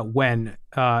question about when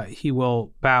he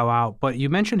will bow out, but you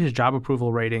mentioned his job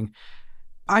approval rating.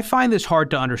 I find this hard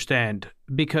to understand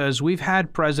because we've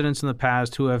had presidents in the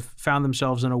past who have found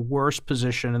themselves in a worse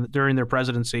position during their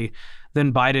presidency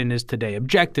than Biden is today,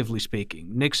 objectively speaking.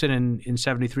 Nixon in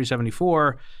 73,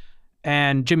 74,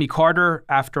 and Jimmy Carter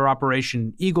after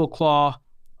Operation Eagle Claw,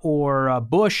 or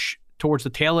Bush towards the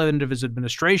tail end of his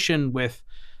administration with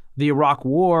the Iraq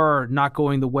War not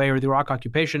going the way, or the Iraq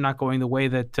occupation not going the way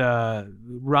that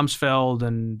Rumsfeld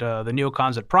and the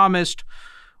neocons had promised,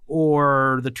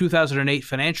 or the 2008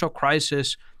 financial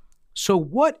crisis. So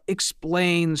what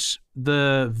explains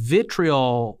the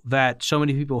vitriol that so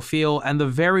many people feel and the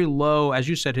very low, as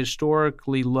you said,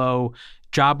 historically low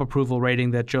job approval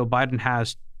rating that Joe Biden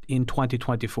has in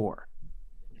 2024?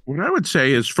 What I would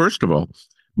say is, first of all,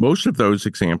 most of those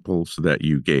examples that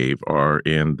you gave are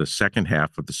in the second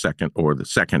half of the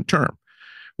second term,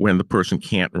 when the person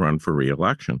can't run for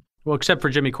re-election. Well, except for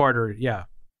Jimmy Carter, yeah.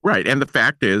 Right. And the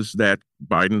fact is that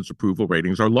Biden's approval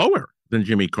ratings are lower than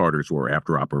Jimmy Carter's were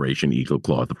after Operation Eagle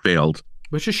Claw, the failed.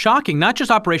 Which is shocking. Not just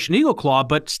Operation Eagle Claw,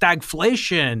 but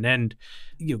stagflation and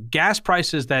gas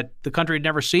prices that the country had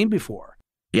never seen before.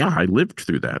 Yeah, I lived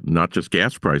through that. Not just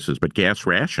gas prices, but gas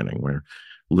rationing, where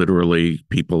literally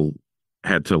people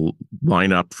had to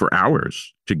line up for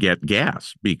hours to get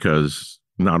gas because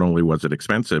not only was it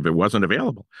expensive, it wasn't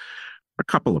available. A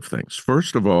couple of things.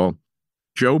 First of all,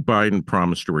 Joe Biden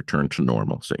promised a return to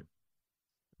normalcy.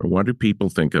 What do people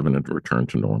think of in a return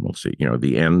to normalcy?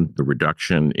 The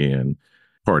reduction in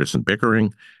partisan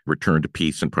bickering, return to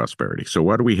peace and prosperity. So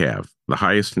what do we have? The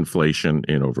highest inflation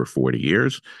in over 40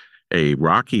 years, a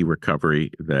rocky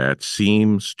recovery that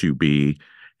seems to be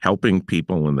helping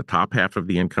people in the top half of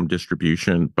the income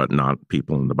distribution, but not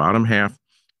people in the bottom half.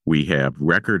 We have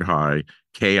record high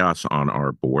chaos on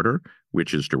our border,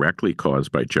 which is directly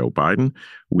caused by Joe Biden.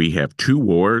 We have two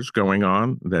wars going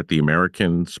on that the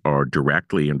Americans are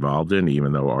directly involved in,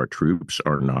 even though our troops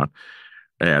are not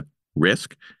at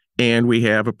risk. And we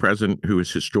have a president who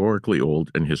is historically old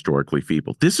and historically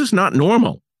feeble. This is not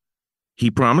normal.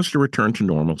 He promised a return to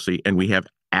normalcy, and we have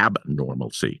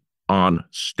abnormalcy on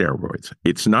steroids.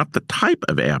 It's not the type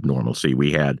of abnormalcy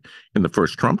we had in the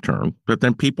first Trump term, but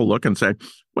then people look and say,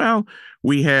 well,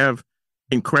 we have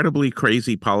incredibly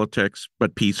crazy politics,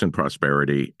 but peace and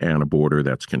prosperity and a border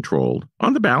that's controlled.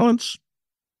 On the balance,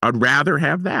 I'd rather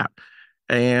have that.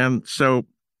 And so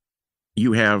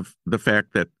you have the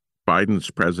fact that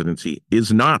Biden's presidency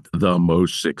is not the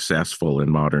most successful in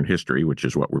modern history, which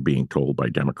is what we're being told by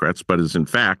Democrats, but is in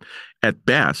fact, at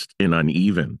best, an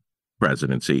uneven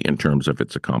presidency in terms of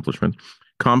its accomplishments,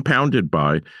 compounded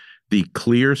by the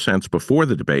clear sense before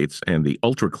the debates and the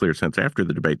ultra clear sense after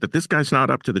the debate that this guy's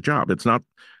not up to the job. It's not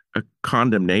a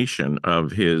condemnation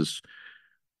of his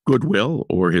goodwill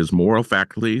or his moral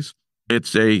faculties.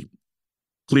 It's a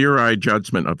clear-eyed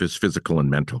judgment of his physical and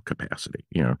mental capacity.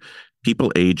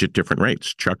 People age at different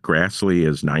rates. Chuck Grassley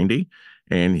is 90,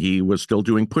 and he was still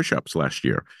doing push-ups last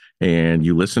year. And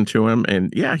you listen to him,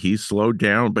 and yeah, he's slowed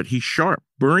down, but he's sharp.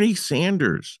 Bernie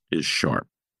Sanders is sharp.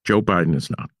 Joe Biden is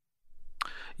not.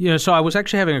 So I was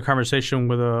actually having a conversation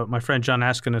with my friend John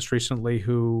Askinas recently,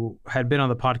 who had been on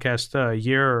the podcast a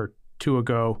year or two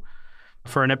ago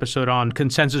for an episode on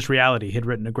consensus reality. He had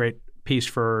written a great piece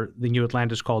for the New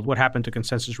Atlantis called What Happened to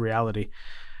Consensus Reality.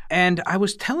 And I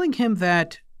was telling him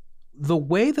that the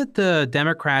way that the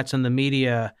Democrats and the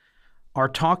media are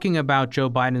talking about Joe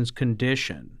Biden's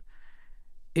condition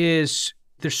is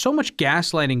there's so much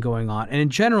gaslighting going on. And in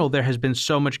general, there has been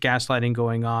so much gaslighting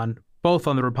going on, both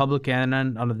on the Republican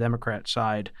and on the Democrat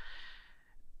side,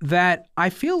 that I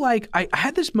feel like I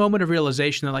had this moment of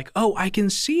realization that I can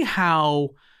see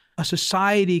how a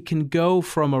society can go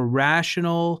from a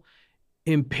rational,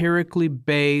 empirically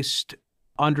based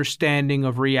understanding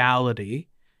of reality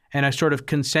and a sort of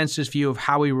consensus view of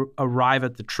how we arrive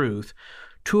at the truth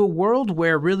to a world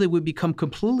where really we become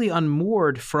completely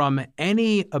unmoored from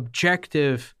any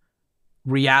objective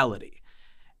reality.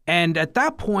 And at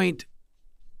that point,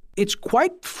 it's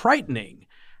quite frightening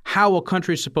how a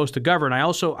country is supposed to govern. I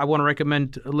want to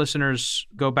recommend listeners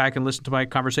go back and listen to my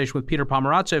conversation with Peter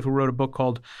Pomerantsev, who wrote a book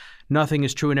called Nothing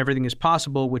is True and Everything is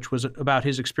Possible, which was about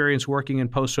his experience working in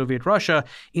post-Soviet Russia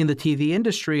in the TV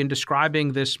industry and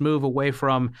describing this move away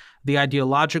from the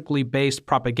ideologically based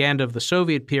propaganda of the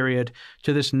Soviet period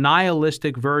to this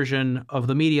nihilistic version of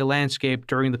the media landscape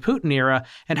during the Putin era,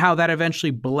 and how that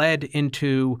eventually bled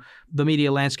into the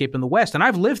media landscape in the West. And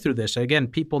I've lived through this. Again,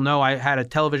 people know I had a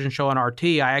television show on RT.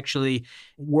 I actually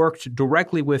worked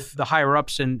directly with the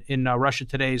higher-ups in Russia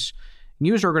Today's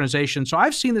news organization. So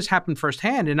I've seen this happen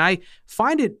firsthand, and I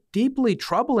find it deeply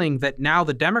troubling that now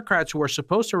the Democrats, who are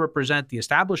supposed to represent the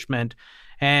establishment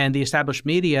and the established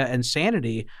media and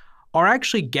sanity, are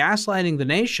actually gaslighting the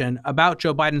nation about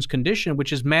Joe Biden's condition,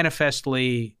 which is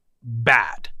manifestly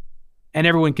bad, and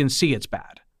everyone can see it's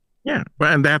bad. Yeah,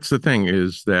 well, and that's the thing,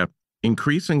 is that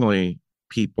increasingly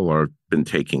people are been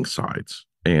taking sides,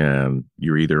 and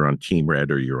you're either on Team Red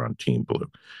or you're on Team Blue.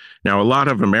 Now, a lot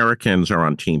of Americans are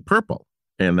on Team Purple,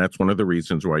 and that's one of the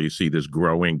reasons why you see this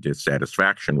growing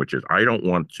dissatisfaction, which is, I don't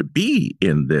want to be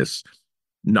in this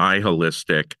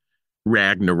nihilistic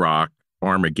Ragnarok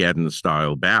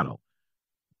Armageddon-style battle.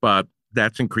 But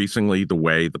that's increasingly the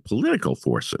way the political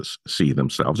forces see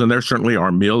themselves. And there certainly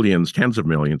are millions, tens of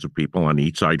millions of people on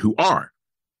each side who are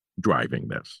driving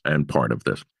this and part of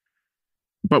this.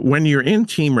 But when you're in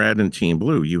Team Red and Team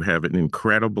Blue, you have an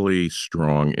incredibly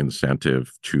strong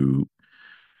incentive to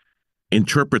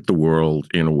interpret the world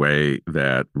in a way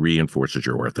that reinforces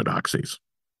your orthodoxies.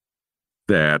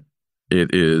 That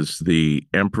it is the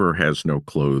emperor has no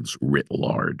clothes writ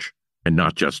large, and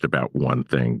not just about one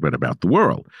thing, but about the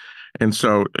world. And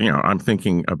so, I'm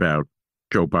thinking about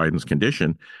Joe Biden's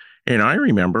condition. And I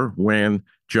remember when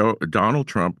Donald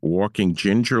Trump walking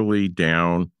gingerly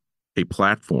down a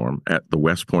platform at the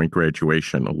West Point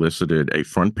graduation elicited a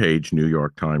front page New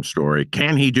York Times story,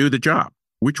 "Can he do the job?"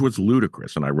 which was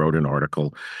ludicrous. And I wrote an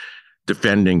article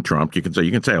defending Trump. You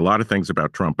can say a lot of things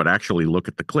about Trump, but actually look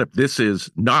at the clip. This is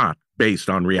not based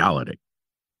on reality.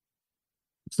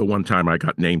 It's the one time I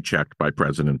got name checked by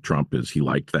President Trump is he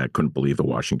liked that. Couldn't believe the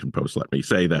Washington Post let me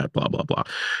say that, blah, blah, blah.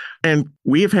 And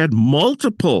we have had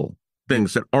multiple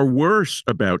things that are worse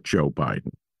about Joe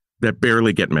Biden that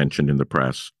barely get mentioned in the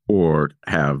press or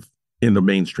have in the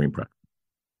mainstream press.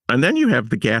 And then you have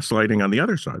the gaslighting on the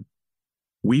other side.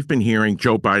 We've been hearing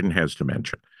Joe Biden has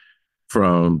dementia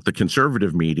from the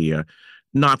conservative media,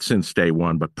 not since day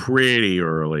one, but pretty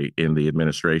early in the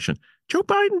administration. Joe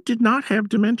Biden did not have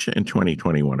dementia in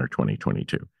 2021 or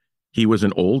 2022. He was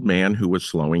an old man who was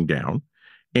slowing down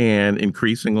and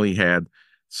increasingly had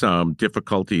some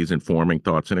difficulties in forming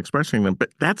thoughts and expressing them,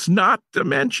 but that's not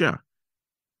dementia.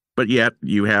 But yet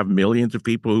you have millions of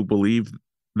people who believe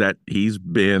that he's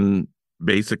been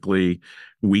basically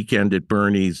Weekend at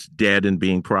Bernie's dead and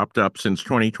being propped up since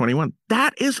 2021.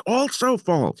 That is also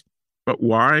false. But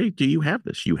why do you have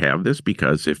this? You have this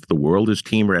because if the world is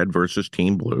Team Red versus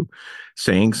Team Blue,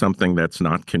 saying something that's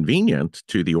not convenient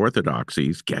to the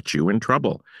orthodoxies gets you in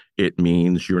trouble. It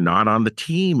means you're not on the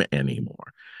team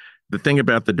anymore. The thing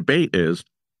about the debate is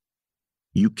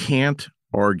you can't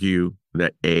argue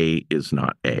that A is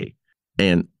not A.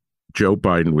 And Joe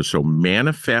Biden was so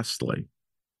manifestly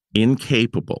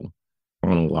incapable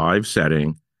on a live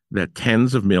setting that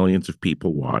tens of millions of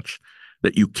people watch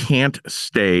that you can't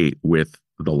stay with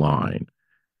the line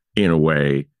in a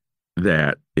way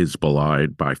that is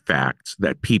belied by facts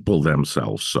that people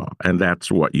themselves saw. And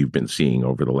that's what you've been seeing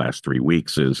over the last 3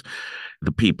 weeks is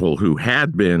the people who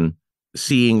had been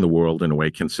seeing the world in a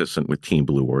way consistent with Team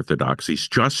Blue orthodoxies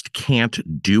just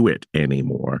can't do it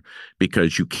anymore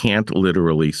because you can't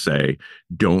literally say,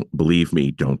 don't believe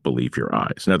me, don't believe your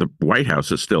eyes. Now, the White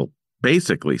House is still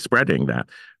basically spreading that,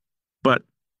 but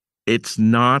it's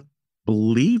not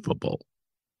believable.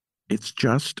 It's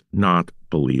just not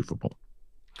believable.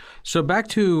 So back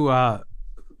to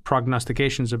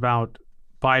prognostications about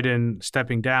Biden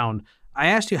stepping down. I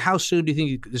asked you, how soon do you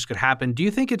think this could happen? Do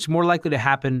you think it's more likely to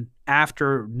happen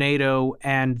after NATO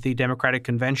and the Democratic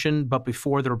convention, but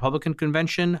before the Republican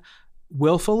convention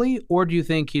willfully? Or do you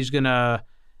think he's going to,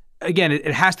 again,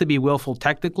 it has to be willful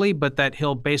technically, but that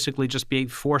he'll basically just be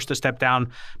forced to step down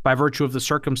by virtue of the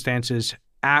circumstances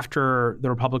after the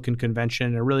Republican convention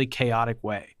in a really chaotic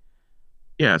way?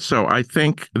 Yeah, so I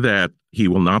think that he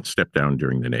will not step down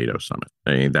during the NATO summit.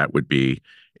 I mean, that would be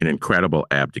an incredible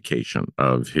abdication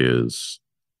of his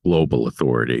global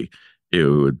authority. It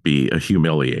would be a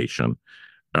humiliation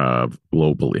of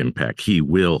global impact. He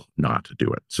will not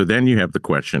do it. So then you have the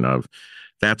question of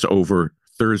that's over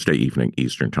Thursday evening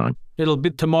Eastern time. It'll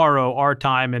be tomorrow, our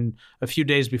time, and a few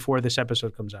days before this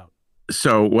episode comes out.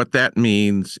 So what that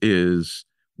means is,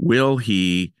 will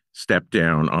he step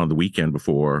down on the weekend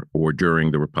before or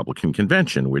during the Republican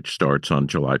convention, which starts on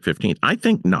July 15th? I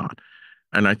think not.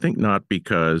 And I think not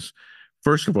because,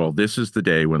 first of all, this is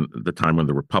the time when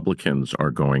the Republicans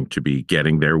are going to be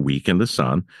getting their week in the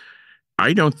sun.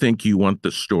 I don't think you want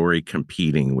the story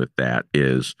competing with that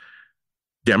is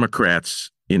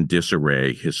Democrats in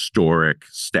disarray, historic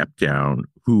step down.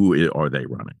 Who are they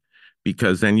running?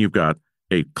 Because then you've got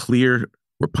a clear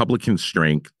Republican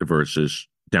strength versus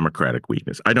Democratic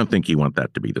weakness. I don't think you want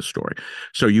that to be the story.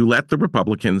 So you let the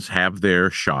Republicans have their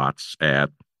shots at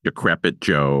decrepit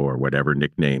Joe or whatever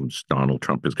nicknames Donald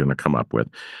Trump is going to come up with.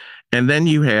 And then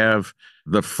you have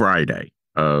the Friday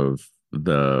of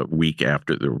the week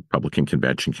after the Republican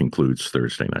convention concludes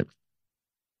Thursday night.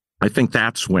 I think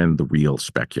that's when the real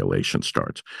speculation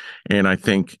starts. And I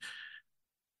think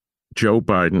Joe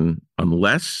Biden,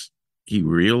 unless he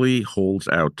really holds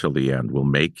out till the end, will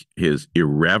make his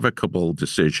irrevocable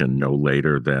decision no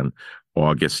later than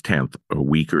August 10th, a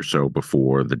week or so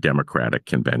before the Democratic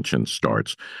convention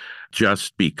starts,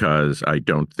 just because I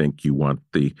don't think you want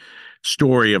the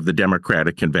story of the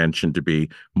Democratic convention to be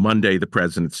Monday, the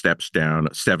president steps down,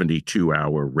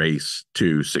 72-hour race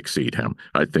to succeed him.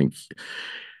 I think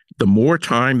the more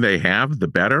time they have, the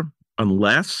better,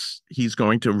 unless he's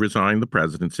going to resign the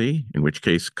presidency, in which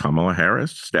case Kamala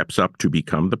Harris steps up to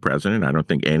become the president. I don't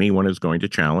think anyone is going to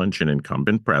challenge an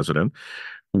incumbent president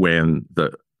when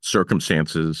the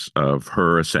circumstances of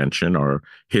her ascension are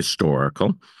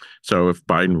historical. So if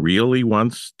Biden really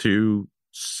wants to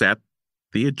set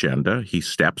the agenda, he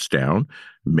steps down,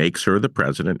 makes her the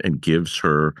president, and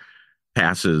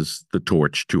passes the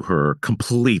torch to her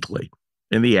completely.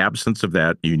 In the absence of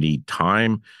that, you need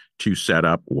time to set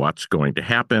up what's going to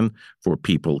happen for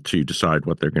people to decide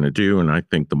what they're going to do. And I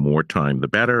think the more time, the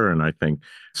better. And I think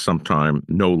sometime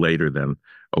no later than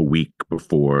a week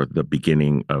before the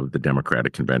beginning of the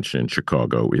Democratic convention in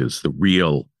Chicago is the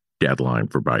real deadline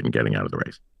for Biden getting out of the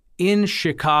race. In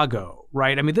Chicago,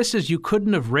 right? I mean, you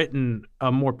couldn't have written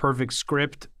a more perfect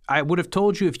script. I would have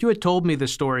told you, if you had told me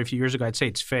this story a few years ago, I'd say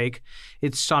it's fake.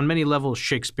 It's on many levels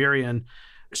Shakespearean.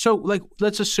 So,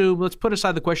 let's put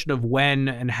aside the question of when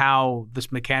and how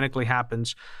this mechanically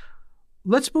happens.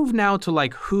 Let's move now to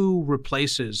who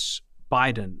replaces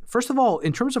Biden. First of all,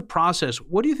 in terms of process,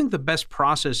 what do you think the best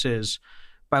process is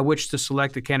by which to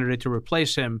select a candidate to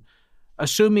replace him,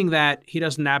 assuming that he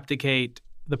doesn't abdicate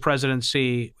the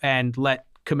presidency and let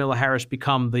Kamala Harris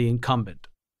become the incumbent?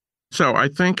 So I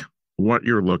think what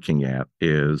you're looking at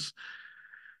is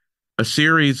a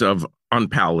series of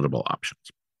unpalatable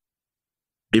options.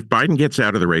 If Biden gets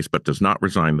out of the race but does not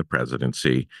resign the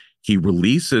presidency, he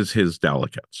releases his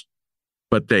delegates,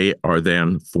 but they are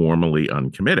then formally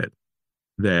uncommitted,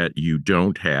 that you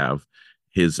don't have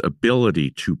his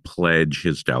ability to pledge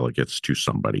his delegates to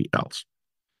somebody else.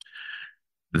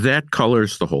 That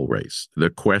colors the whole race. The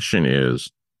question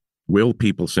is, will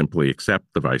people simply accept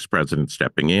the vice president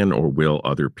stepping in, or will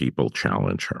other people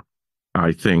challenge her?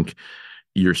 I think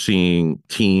you're seeing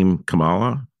Team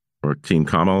Kamala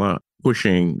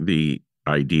pushing the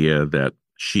idea that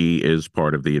she is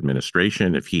part of the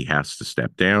administration. If he has to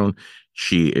step down,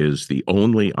 she is the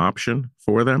only option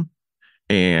for them.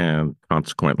 And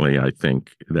consequently, I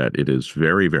think that it is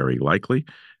very, very likely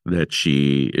that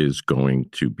she is going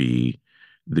to be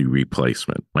the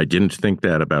replacement. I didn't think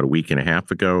that about a week and a half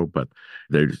ago, but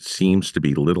there seems to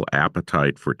be little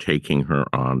appetite for taking her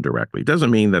on directly. It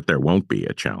doesn't mean that there won't be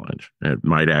a challenge. It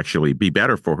might actually be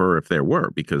better for her if there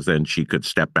were, because then she could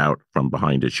step out from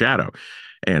behind a shadow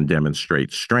and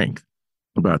demonstrate strength.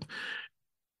 But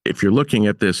if you're looking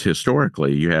at this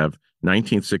historically, you have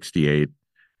 1968,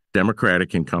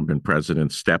 Democratic incumbent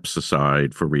president steps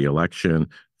aside for re-election,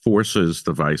 forces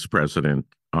the vice president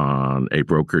on a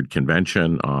brokered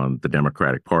convention on the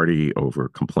Democratic Party over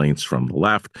complaints from the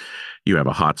left. You have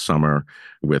a hot summer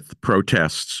with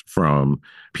protests from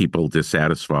people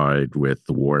dissatisfied with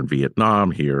the war in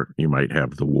Vietnam. Here, you might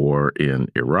have the war in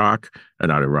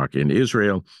in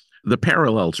Israel. The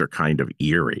parallels are kind of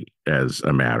eerie, as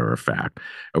a matter of fact,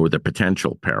 or the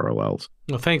potential parallels.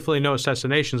 Well, thankfully, no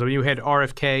assassinations. I mean, you had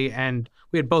RFK, and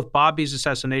we had both Bobby's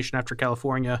assassination after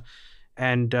California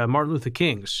and Martin Luther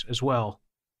King's as well.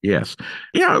 Yes.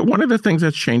 Yeah, one of the things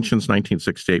that's changed since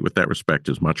 1968 with that respect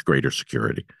is much greater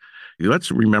security. Let's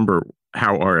remember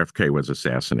how RFK was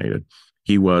assassinated.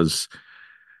 He was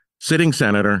sitting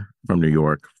senator from New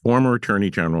York, former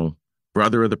attorney general,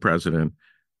 brother of the president,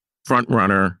 front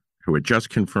runner who had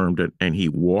just confirmed it, and he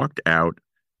walked out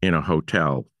in a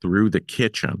hotel through the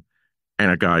kitchen, and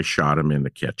a guy shot him in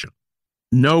the kitchen.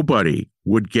 Nobody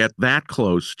would get that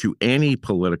close to any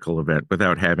political event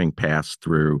without having passed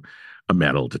through a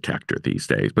metal detector these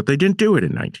days, but they didn't do it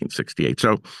in 1968.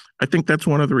 So I think that's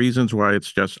one of the reasons why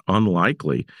it's just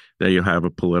unlikely that you'll have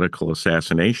a political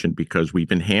assassination, because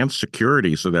we've enhanced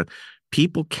security so that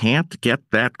people can't get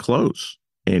that close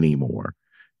anymore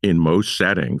in most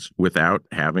settings without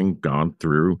having gone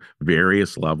through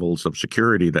various levels of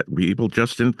security that people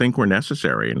just didn't think were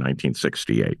necessary in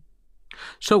 1968.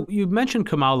 So you mentioned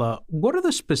Kamala. What are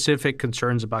the specific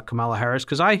concerns about Kamala Harris?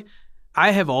 Because I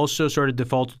have also sort of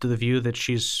defaulted to the view that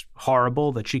she's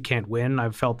horrible, that she can't win.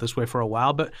 I've felt this way for a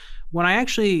while. But when I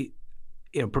actually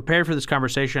prepared for this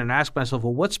conversation and asked myself,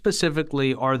 well, what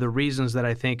specifically are the reasons that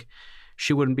I think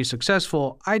she wouldn't be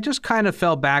successful, I just kind of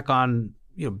fell back on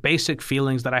basic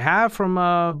feelings that I have from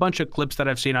a bunch of clips that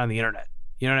I've seen on the internet.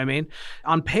 You know what I mean?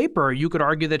 On paper, you could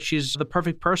argue that she's the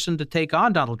perfect person to take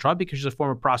on Donald Trump because she's a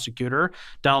former prosecutor.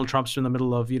 Donald Trump's in the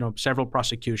middle of, several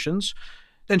prosecutions.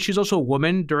 And she's also a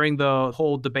woman during the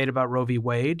whole debate about Roe v.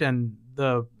 Wade and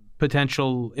the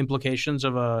potential implications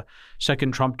of a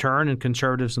second Trump turn and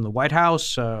conservatives in the White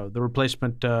House, the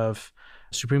replacement of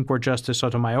Supreme Court Justice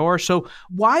Sotomayor. So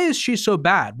why is she so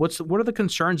bad? What are the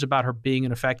concerns about her being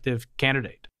an effective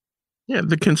candidate? Yeah,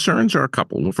 the concerns are a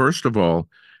couple. Well, first of all,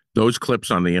 those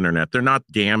clips on the internet, they're not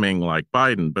damning like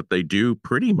Biden, but they do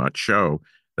pretty much show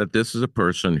that this is a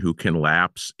person who can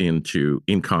lapse into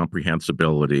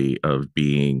incomprehensibility of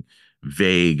being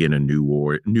vague in a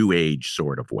new age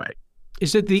sort of way.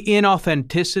 Is it the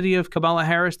inauthenticity of Kamala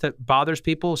Harris that bothers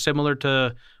people, similar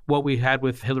to what we had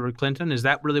with Hillary Clinton? Is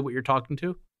that really what you're talking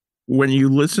to? When you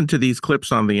listen to these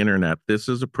clips on the internet, this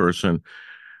is a person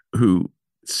who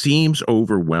seems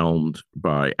overwhelmed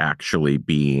by actually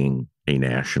being a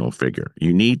national figure.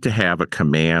 You need to have a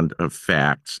command of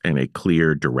facts and a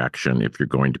clear direction if you're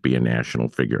going to be a national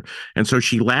figure. And so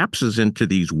she lapses into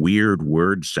these weird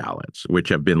word salads, which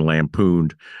have been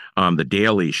lampooned on The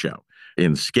Daily Show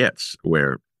in skits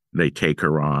where they take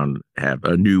her on, have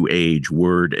a new age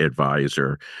word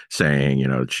advisor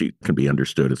saying, she can be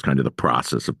understood as kind of the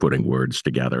process of putting words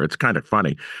together. It's kind of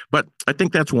funny. But I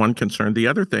think that's one concern. The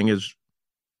other thing is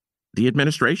the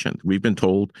administration. We've been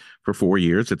told for 4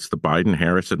 years it's the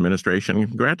Biden-Harris administration.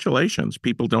 Congratulations.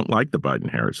 People don't like the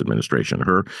Biden-Harris administration.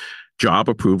 Her job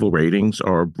approval ratings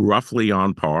are roughly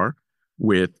on par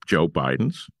with Joe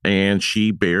Biden's, and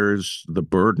she bears the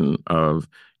burden of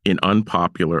an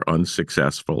unpopular,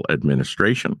 unsuccessful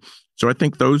administration. So I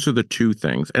think those are the two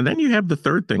things. And then you have the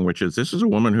third thing, which is this is a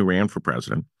woman who ran for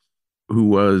president, who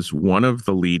was one of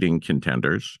the leading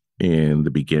contenders in the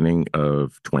beginning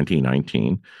of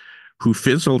 2019, who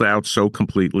fizzled out so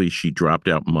completely she dropped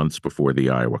out months before the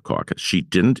Iowa caucus. She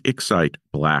didn't excite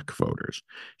Black voters.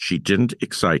 She didn't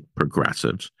excite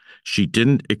progressives. She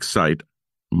didn't excite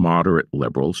moderate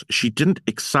liberals. She didn't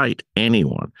excite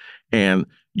anyone. And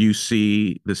you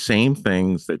see the same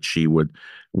things that she would,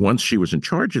 once she was in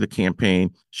charge of the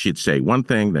campaign, she'd say one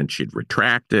thing, then she'd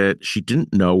retract it. She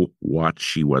didn't know what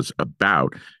she was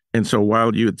about. And so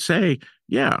while you would say,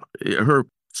 yeah, her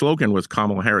slogan was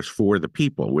Kamala Harris for the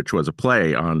people, which was a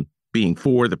play on being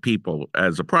for the people,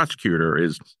 as a prosecutor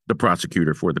is the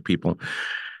prosecutor for the people.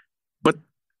 But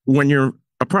when you're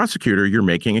a prosecutor, you're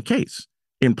making a case.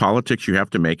 In politics, you have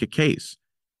to make a case.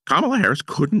 Kamala Harris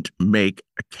couldn't make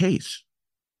a case.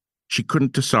 She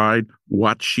couldn't decide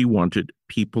what she wanted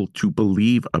people to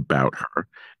believe about her.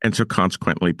 And so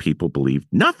consequently, people believed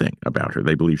nothing about her.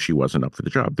 They believed she wasn't up for the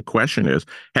job. The question is,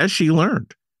 has she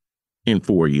learned in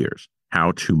 4 years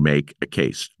how to make a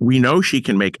case? We know she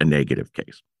can make a negative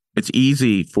case. It's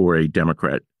easy for a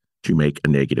Democrat to make a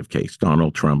negative case.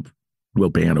 Donald Trump will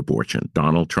ban abortion.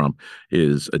 Donald Trump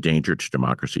is a danger to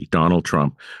democracy. Donald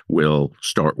Trump will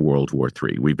start World War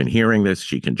III. We've been hearing this.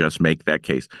 She can just make that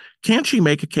case. Can she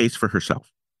make a case for herself?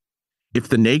 If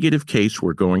the negative case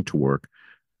were going to work,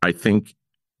 I think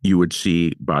you would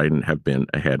see Biden have been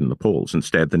ahead in the polls.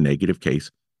 Instead, the negative case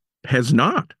has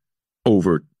not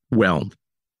overwhelmed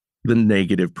the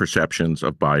negative perceptions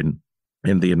of Biden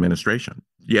and the administration.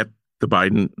 Yet the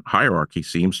Biden hierarchy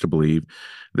seems to believe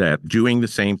that doing the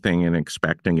same thing and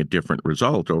expecting a different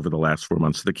result over the last 4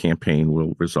 months of the campaign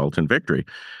will result in victory.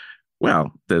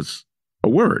 Well, there's a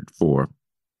word for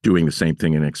doing the same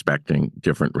thing and expecting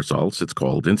different results. It's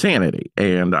called insanity.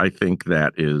 And I think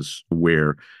that is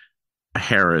where a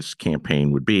Harris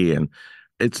campaign would be. And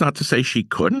it's not to say she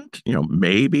couldn't,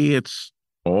 maybe it's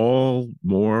all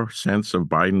more sense of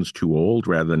Biden's too old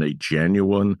rather than a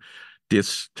genuine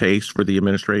distaste for the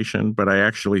administration. But I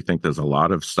actually think there's a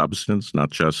lot of substance, not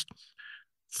just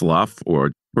fluff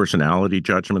or personality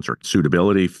judgments or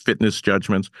suitability, fitness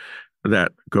judgments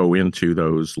that go into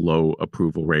those low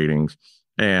approval ratings.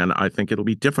 And I think it'll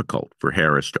be difficult for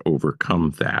Harris to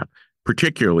overcome that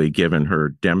particularly given her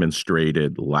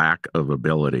demonstrated lack of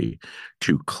ability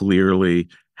to clearly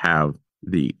have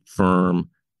the firm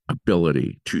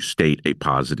ability to state a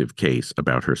positive case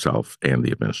about herself and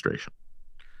the administration.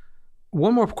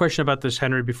 One more question about this,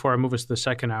 Henry, before I move us to the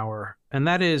second hour, and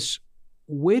that is,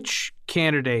 which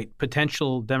candidate,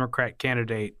 potential Democrat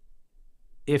candidate,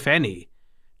 if any,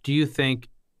 do you think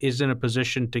is in a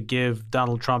position to give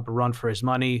Donald Trump a run for his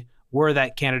money, were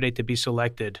that candidate to be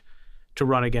selected to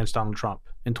run against Donald Trump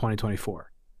in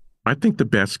 2024? I think the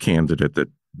best candidate that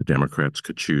the Democrats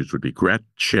could choose would be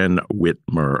Gretchen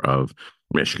Whitmer of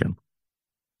Michigan.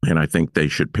 And I think they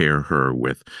should pair her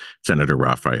with Senator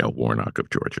Raphael Warnock of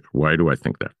Georgia. Why do I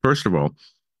think that? First of all,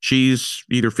 she's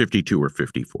either 52 or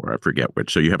 54, I forget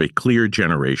which. So you have a clear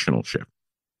generational shift.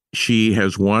 She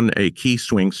has won a key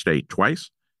swing state twice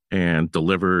and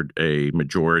delivered a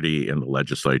majority in the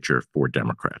legislature for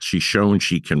Democrats. She's shown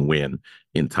she can win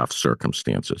in tough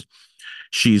circumstances.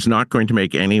 She's not going to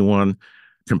make anyone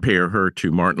compare her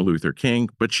to Martin Luther King,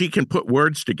 but she can put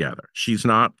words together. She's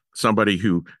not somebody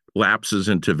who lapses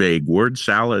into vague word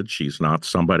salad. She's not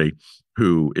somebody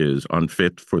who is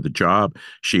unfit for the job.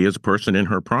 She is a person in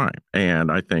her prime.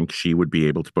 And I think she would be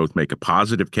able to both make a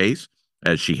positive case,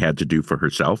 as she had to do for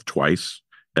herself twice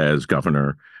as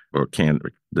governor or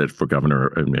candidate for governor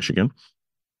of Michigan.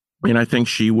 And I think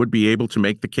she would be able to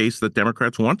make the case that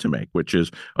Democrats want to make, which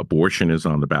is abortion is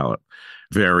on the ballot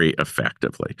very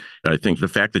effectively. I think the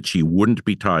fact that she wouldn't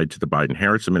be tied to the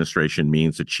Biden-Harris administration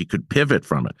means that she could pivot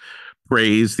from it,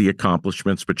 praise the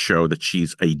accomplishments, but show that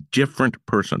she's a different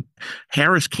person.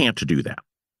 Harris can't do that.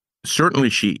 Certainly,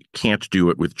 she can't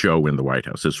do it with Joe in the White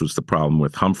House. This was the problem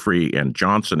with Humphrey and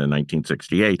Johnson in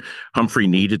 1968. Humphrey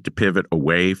needed to pivot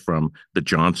away from the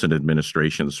Johnson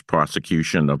administration's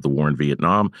prosecution of the war in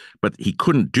Vietnam, but he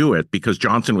couldn't do it because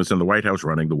Johnson was in the White House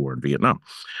running the war in Vietnam.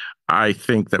 I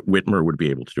think that Whitmer would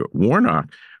be able to do it.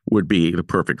 Warnock would be the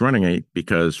perfect running mate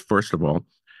because, first of all,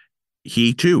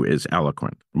 he too is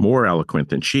eloquent, more eloquent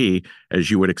than she,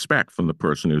 as you would expect from the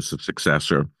person who's the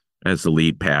successor as the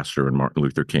lead pastor in Martin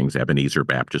Luther King's Ebenezer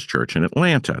Baptist Church in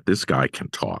Atlanta. This guy can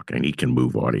talk and he can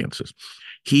move audiences.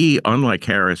 He, unlike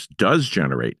Harris, does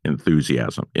generate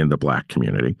enthusiasm in the Black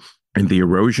community. And the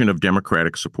erosion of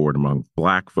Democratic support among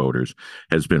Black voters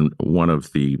has been one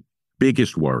of the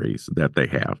biggest worries that they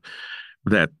have,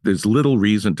 that there's little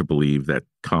reason to believe that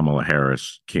Kamala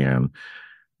Harris can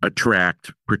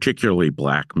attract particularly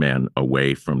Black men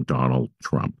away from Donald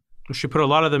Trump. She put a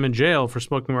lot of them in jail for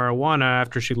smoking marijuana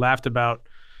after she laughed about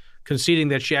conceding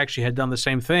that she actually had done the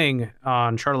same thing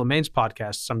on Charlamagne's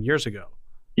podcast some years ago.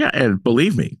 Yeah, and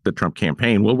believe me, the Trump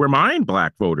campaign will remind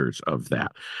Black voters of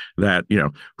that,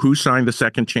 who signed the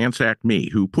Second Chance Act? Me.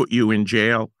 Who put you in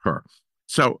jail? Her.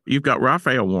 So you've got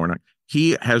Raphael Warnock.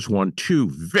 He has won two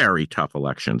very tough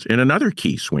elections in another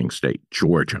key swing state,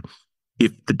 Georgia.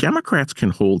 If the Democrats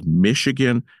can hold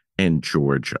Michigan and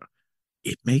Georgia,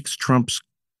 it makes Trump's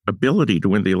ability to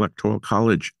win the Electoral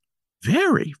College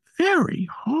very, very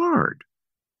hard.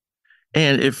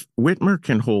 And if Whitmer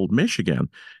can hold Michigan,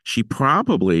 she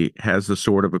probably has the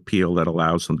sort of appeal that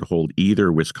allows them to hold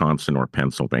either Wisconsin or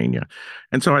Pennsylvania.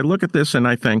 And so I look at this and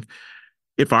I think,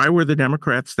 if I were the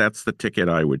Democrats, that's the ticket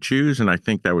I would choose. And I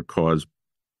think that would cause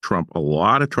Trump a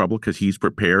lot of trouble because he's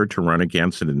prepared to run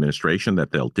against an administration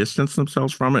that they'll distance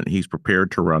themselves from it. And he's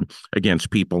prepared to run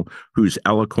against people whose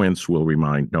eloquence will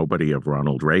remind nobody of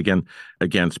Ronald Reagan,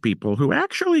 against people who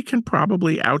actually can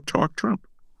probably out-talk Trump.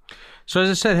 So as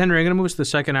I said, Henry, I'm going to move us to the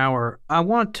second hour. I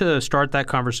want to start that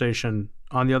conversation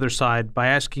on the other side by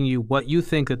asking you what you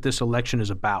think that this election is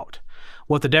about,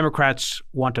 what the Democrats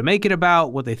want to make it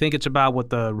about, what they think it's about, what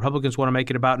the Republicans want to make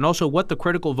it about, and also what the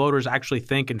critical voters actually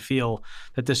think and feel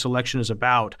that this election is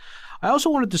about. I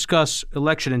also want to discuss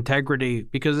election integrity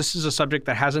because this is a subject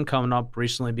that hasn't come up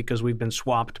recently because we've been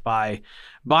swamped by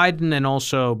Biden and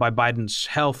also by Biden's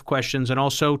health questions. And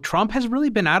also Trump has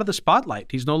really been out of the spotlight.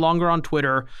 He's no longer on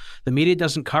Twitter. The media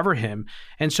doesn't cover him.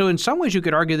 And so in some ways you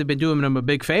could argue they've been doing him a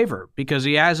big favor because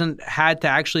he hasn't had to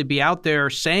actually be out there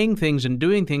saying things and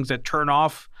doing things that turn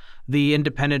off the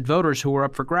independent voters who are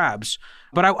up for grabs.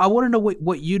 But I want to know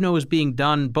what you know is being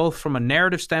done, both from a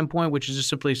narrative standpoint, which is just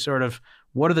simply sort of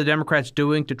what are the Democrats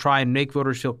doing to try and make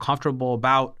voters feel comfortable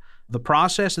about the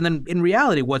process, and then in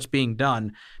reality, what's being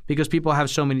done, because people have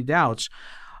so many doubts.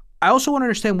 I also want to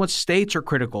understand what states are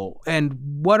critical and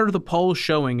what are the polls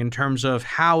showing in terms of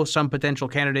how some potential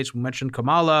candidates, we mentioned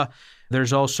Kamala,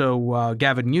 there's also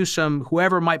Gavin Newsom,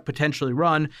 whoever might potentially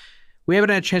run. We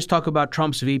haven't had a chance to talk about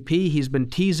Trump's VP. He's been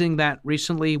teasing that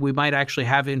recently. We might actually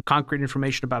have concrete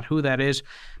information about who that is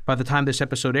by the time this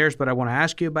episode airs, but I want to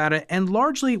ask you about it. And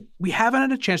largely, we haven't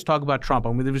had a chance to talk about Trump.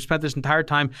 I mean, we've spent this entire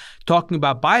time talking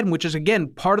about Biden, which is, again,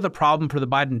 part of the problem for the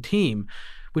Biden team,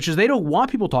 which is they don't want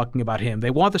people talking about him.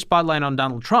 They want the spotlight on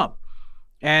Donald Trump.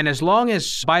 And as long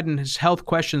as Biden's health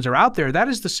questions are out there, that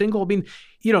is the single,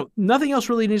 nothing else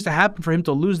really needs to happen for him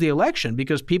to lose the election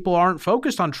because people aren't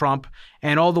focused on Trump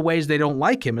and all the ways they don't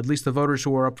like him, at least the voters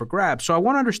who are up for grabs. So I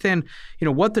want to understand,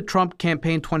 what the Trump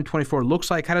campaign 2024 looks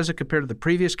like. How does it compare to the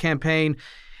previous campaign?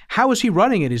 How is he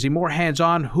running it? Is he more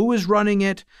hands-on? Who is running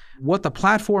it? What the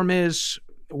platform is?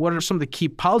 What are some of the key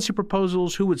policy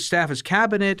proposals? Who would staff his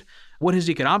cabinet? What his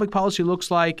economic policy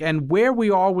looks like? And where we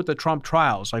are with the Trump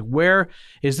trials. Like, where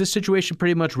is this situation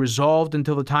pretty much resolved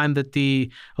until the time that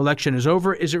the election is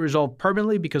over? Is it resolved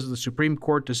permanently because of the Supreme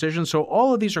Court decision? So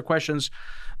all of these are questions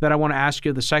that I want to ask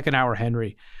you the second hour,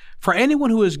 Henry. For anyone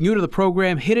who is new to the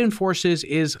program, Hidden Forces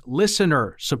is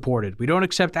listener supported. We don't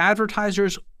accept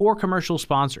advertisers or commercial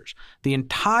sponsors. The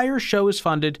entire show is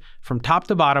funded from top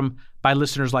to bottom by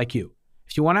listeners like you.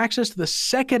 If you want access to the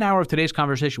second hour of today's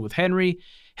conversation with Henry,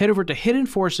 head over to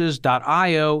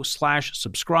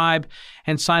hiddenforces.io/subscribe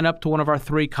and sign up to one of our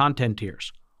 3 content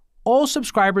tiers. All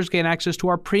subscribers gain access to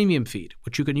our premium feed,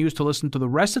 which you can use to listen to the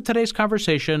rest of today's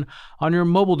conversation on your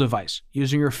mobile device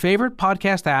using your favorite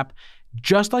podcast app,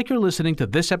 just like you're listening to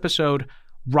this episode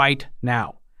right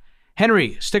now.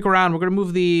 Henry, stick around. We're going to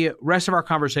move the rest of our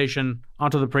conversation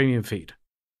onto the premium feed.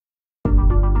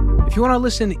 If you want to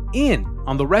listen in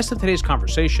on the rest of today's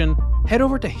conversation, head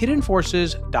over to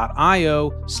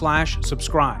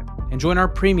hiddenforces.io/subscribe and join our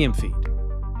premium feed.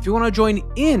 If you want to join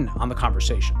in on the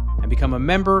conversation and become a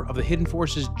member of the Hidden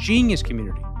Forces Genius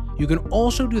community, you can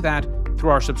also do that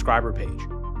through our subscriber page.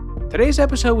 Today's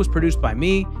episode was produced by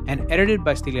me and edited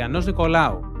by Stylianos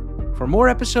Nicolaou. For more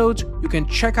episodes, you can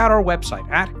check out our website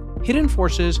at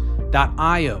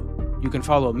hiddenforces.io. You can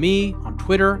follow me on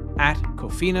Twitter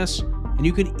 @Kofinas, and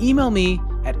you can email me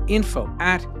at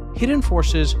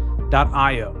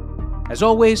info@hiddenforces.io. As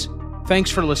always, thanks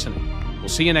for listening. We'll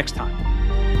see you next time.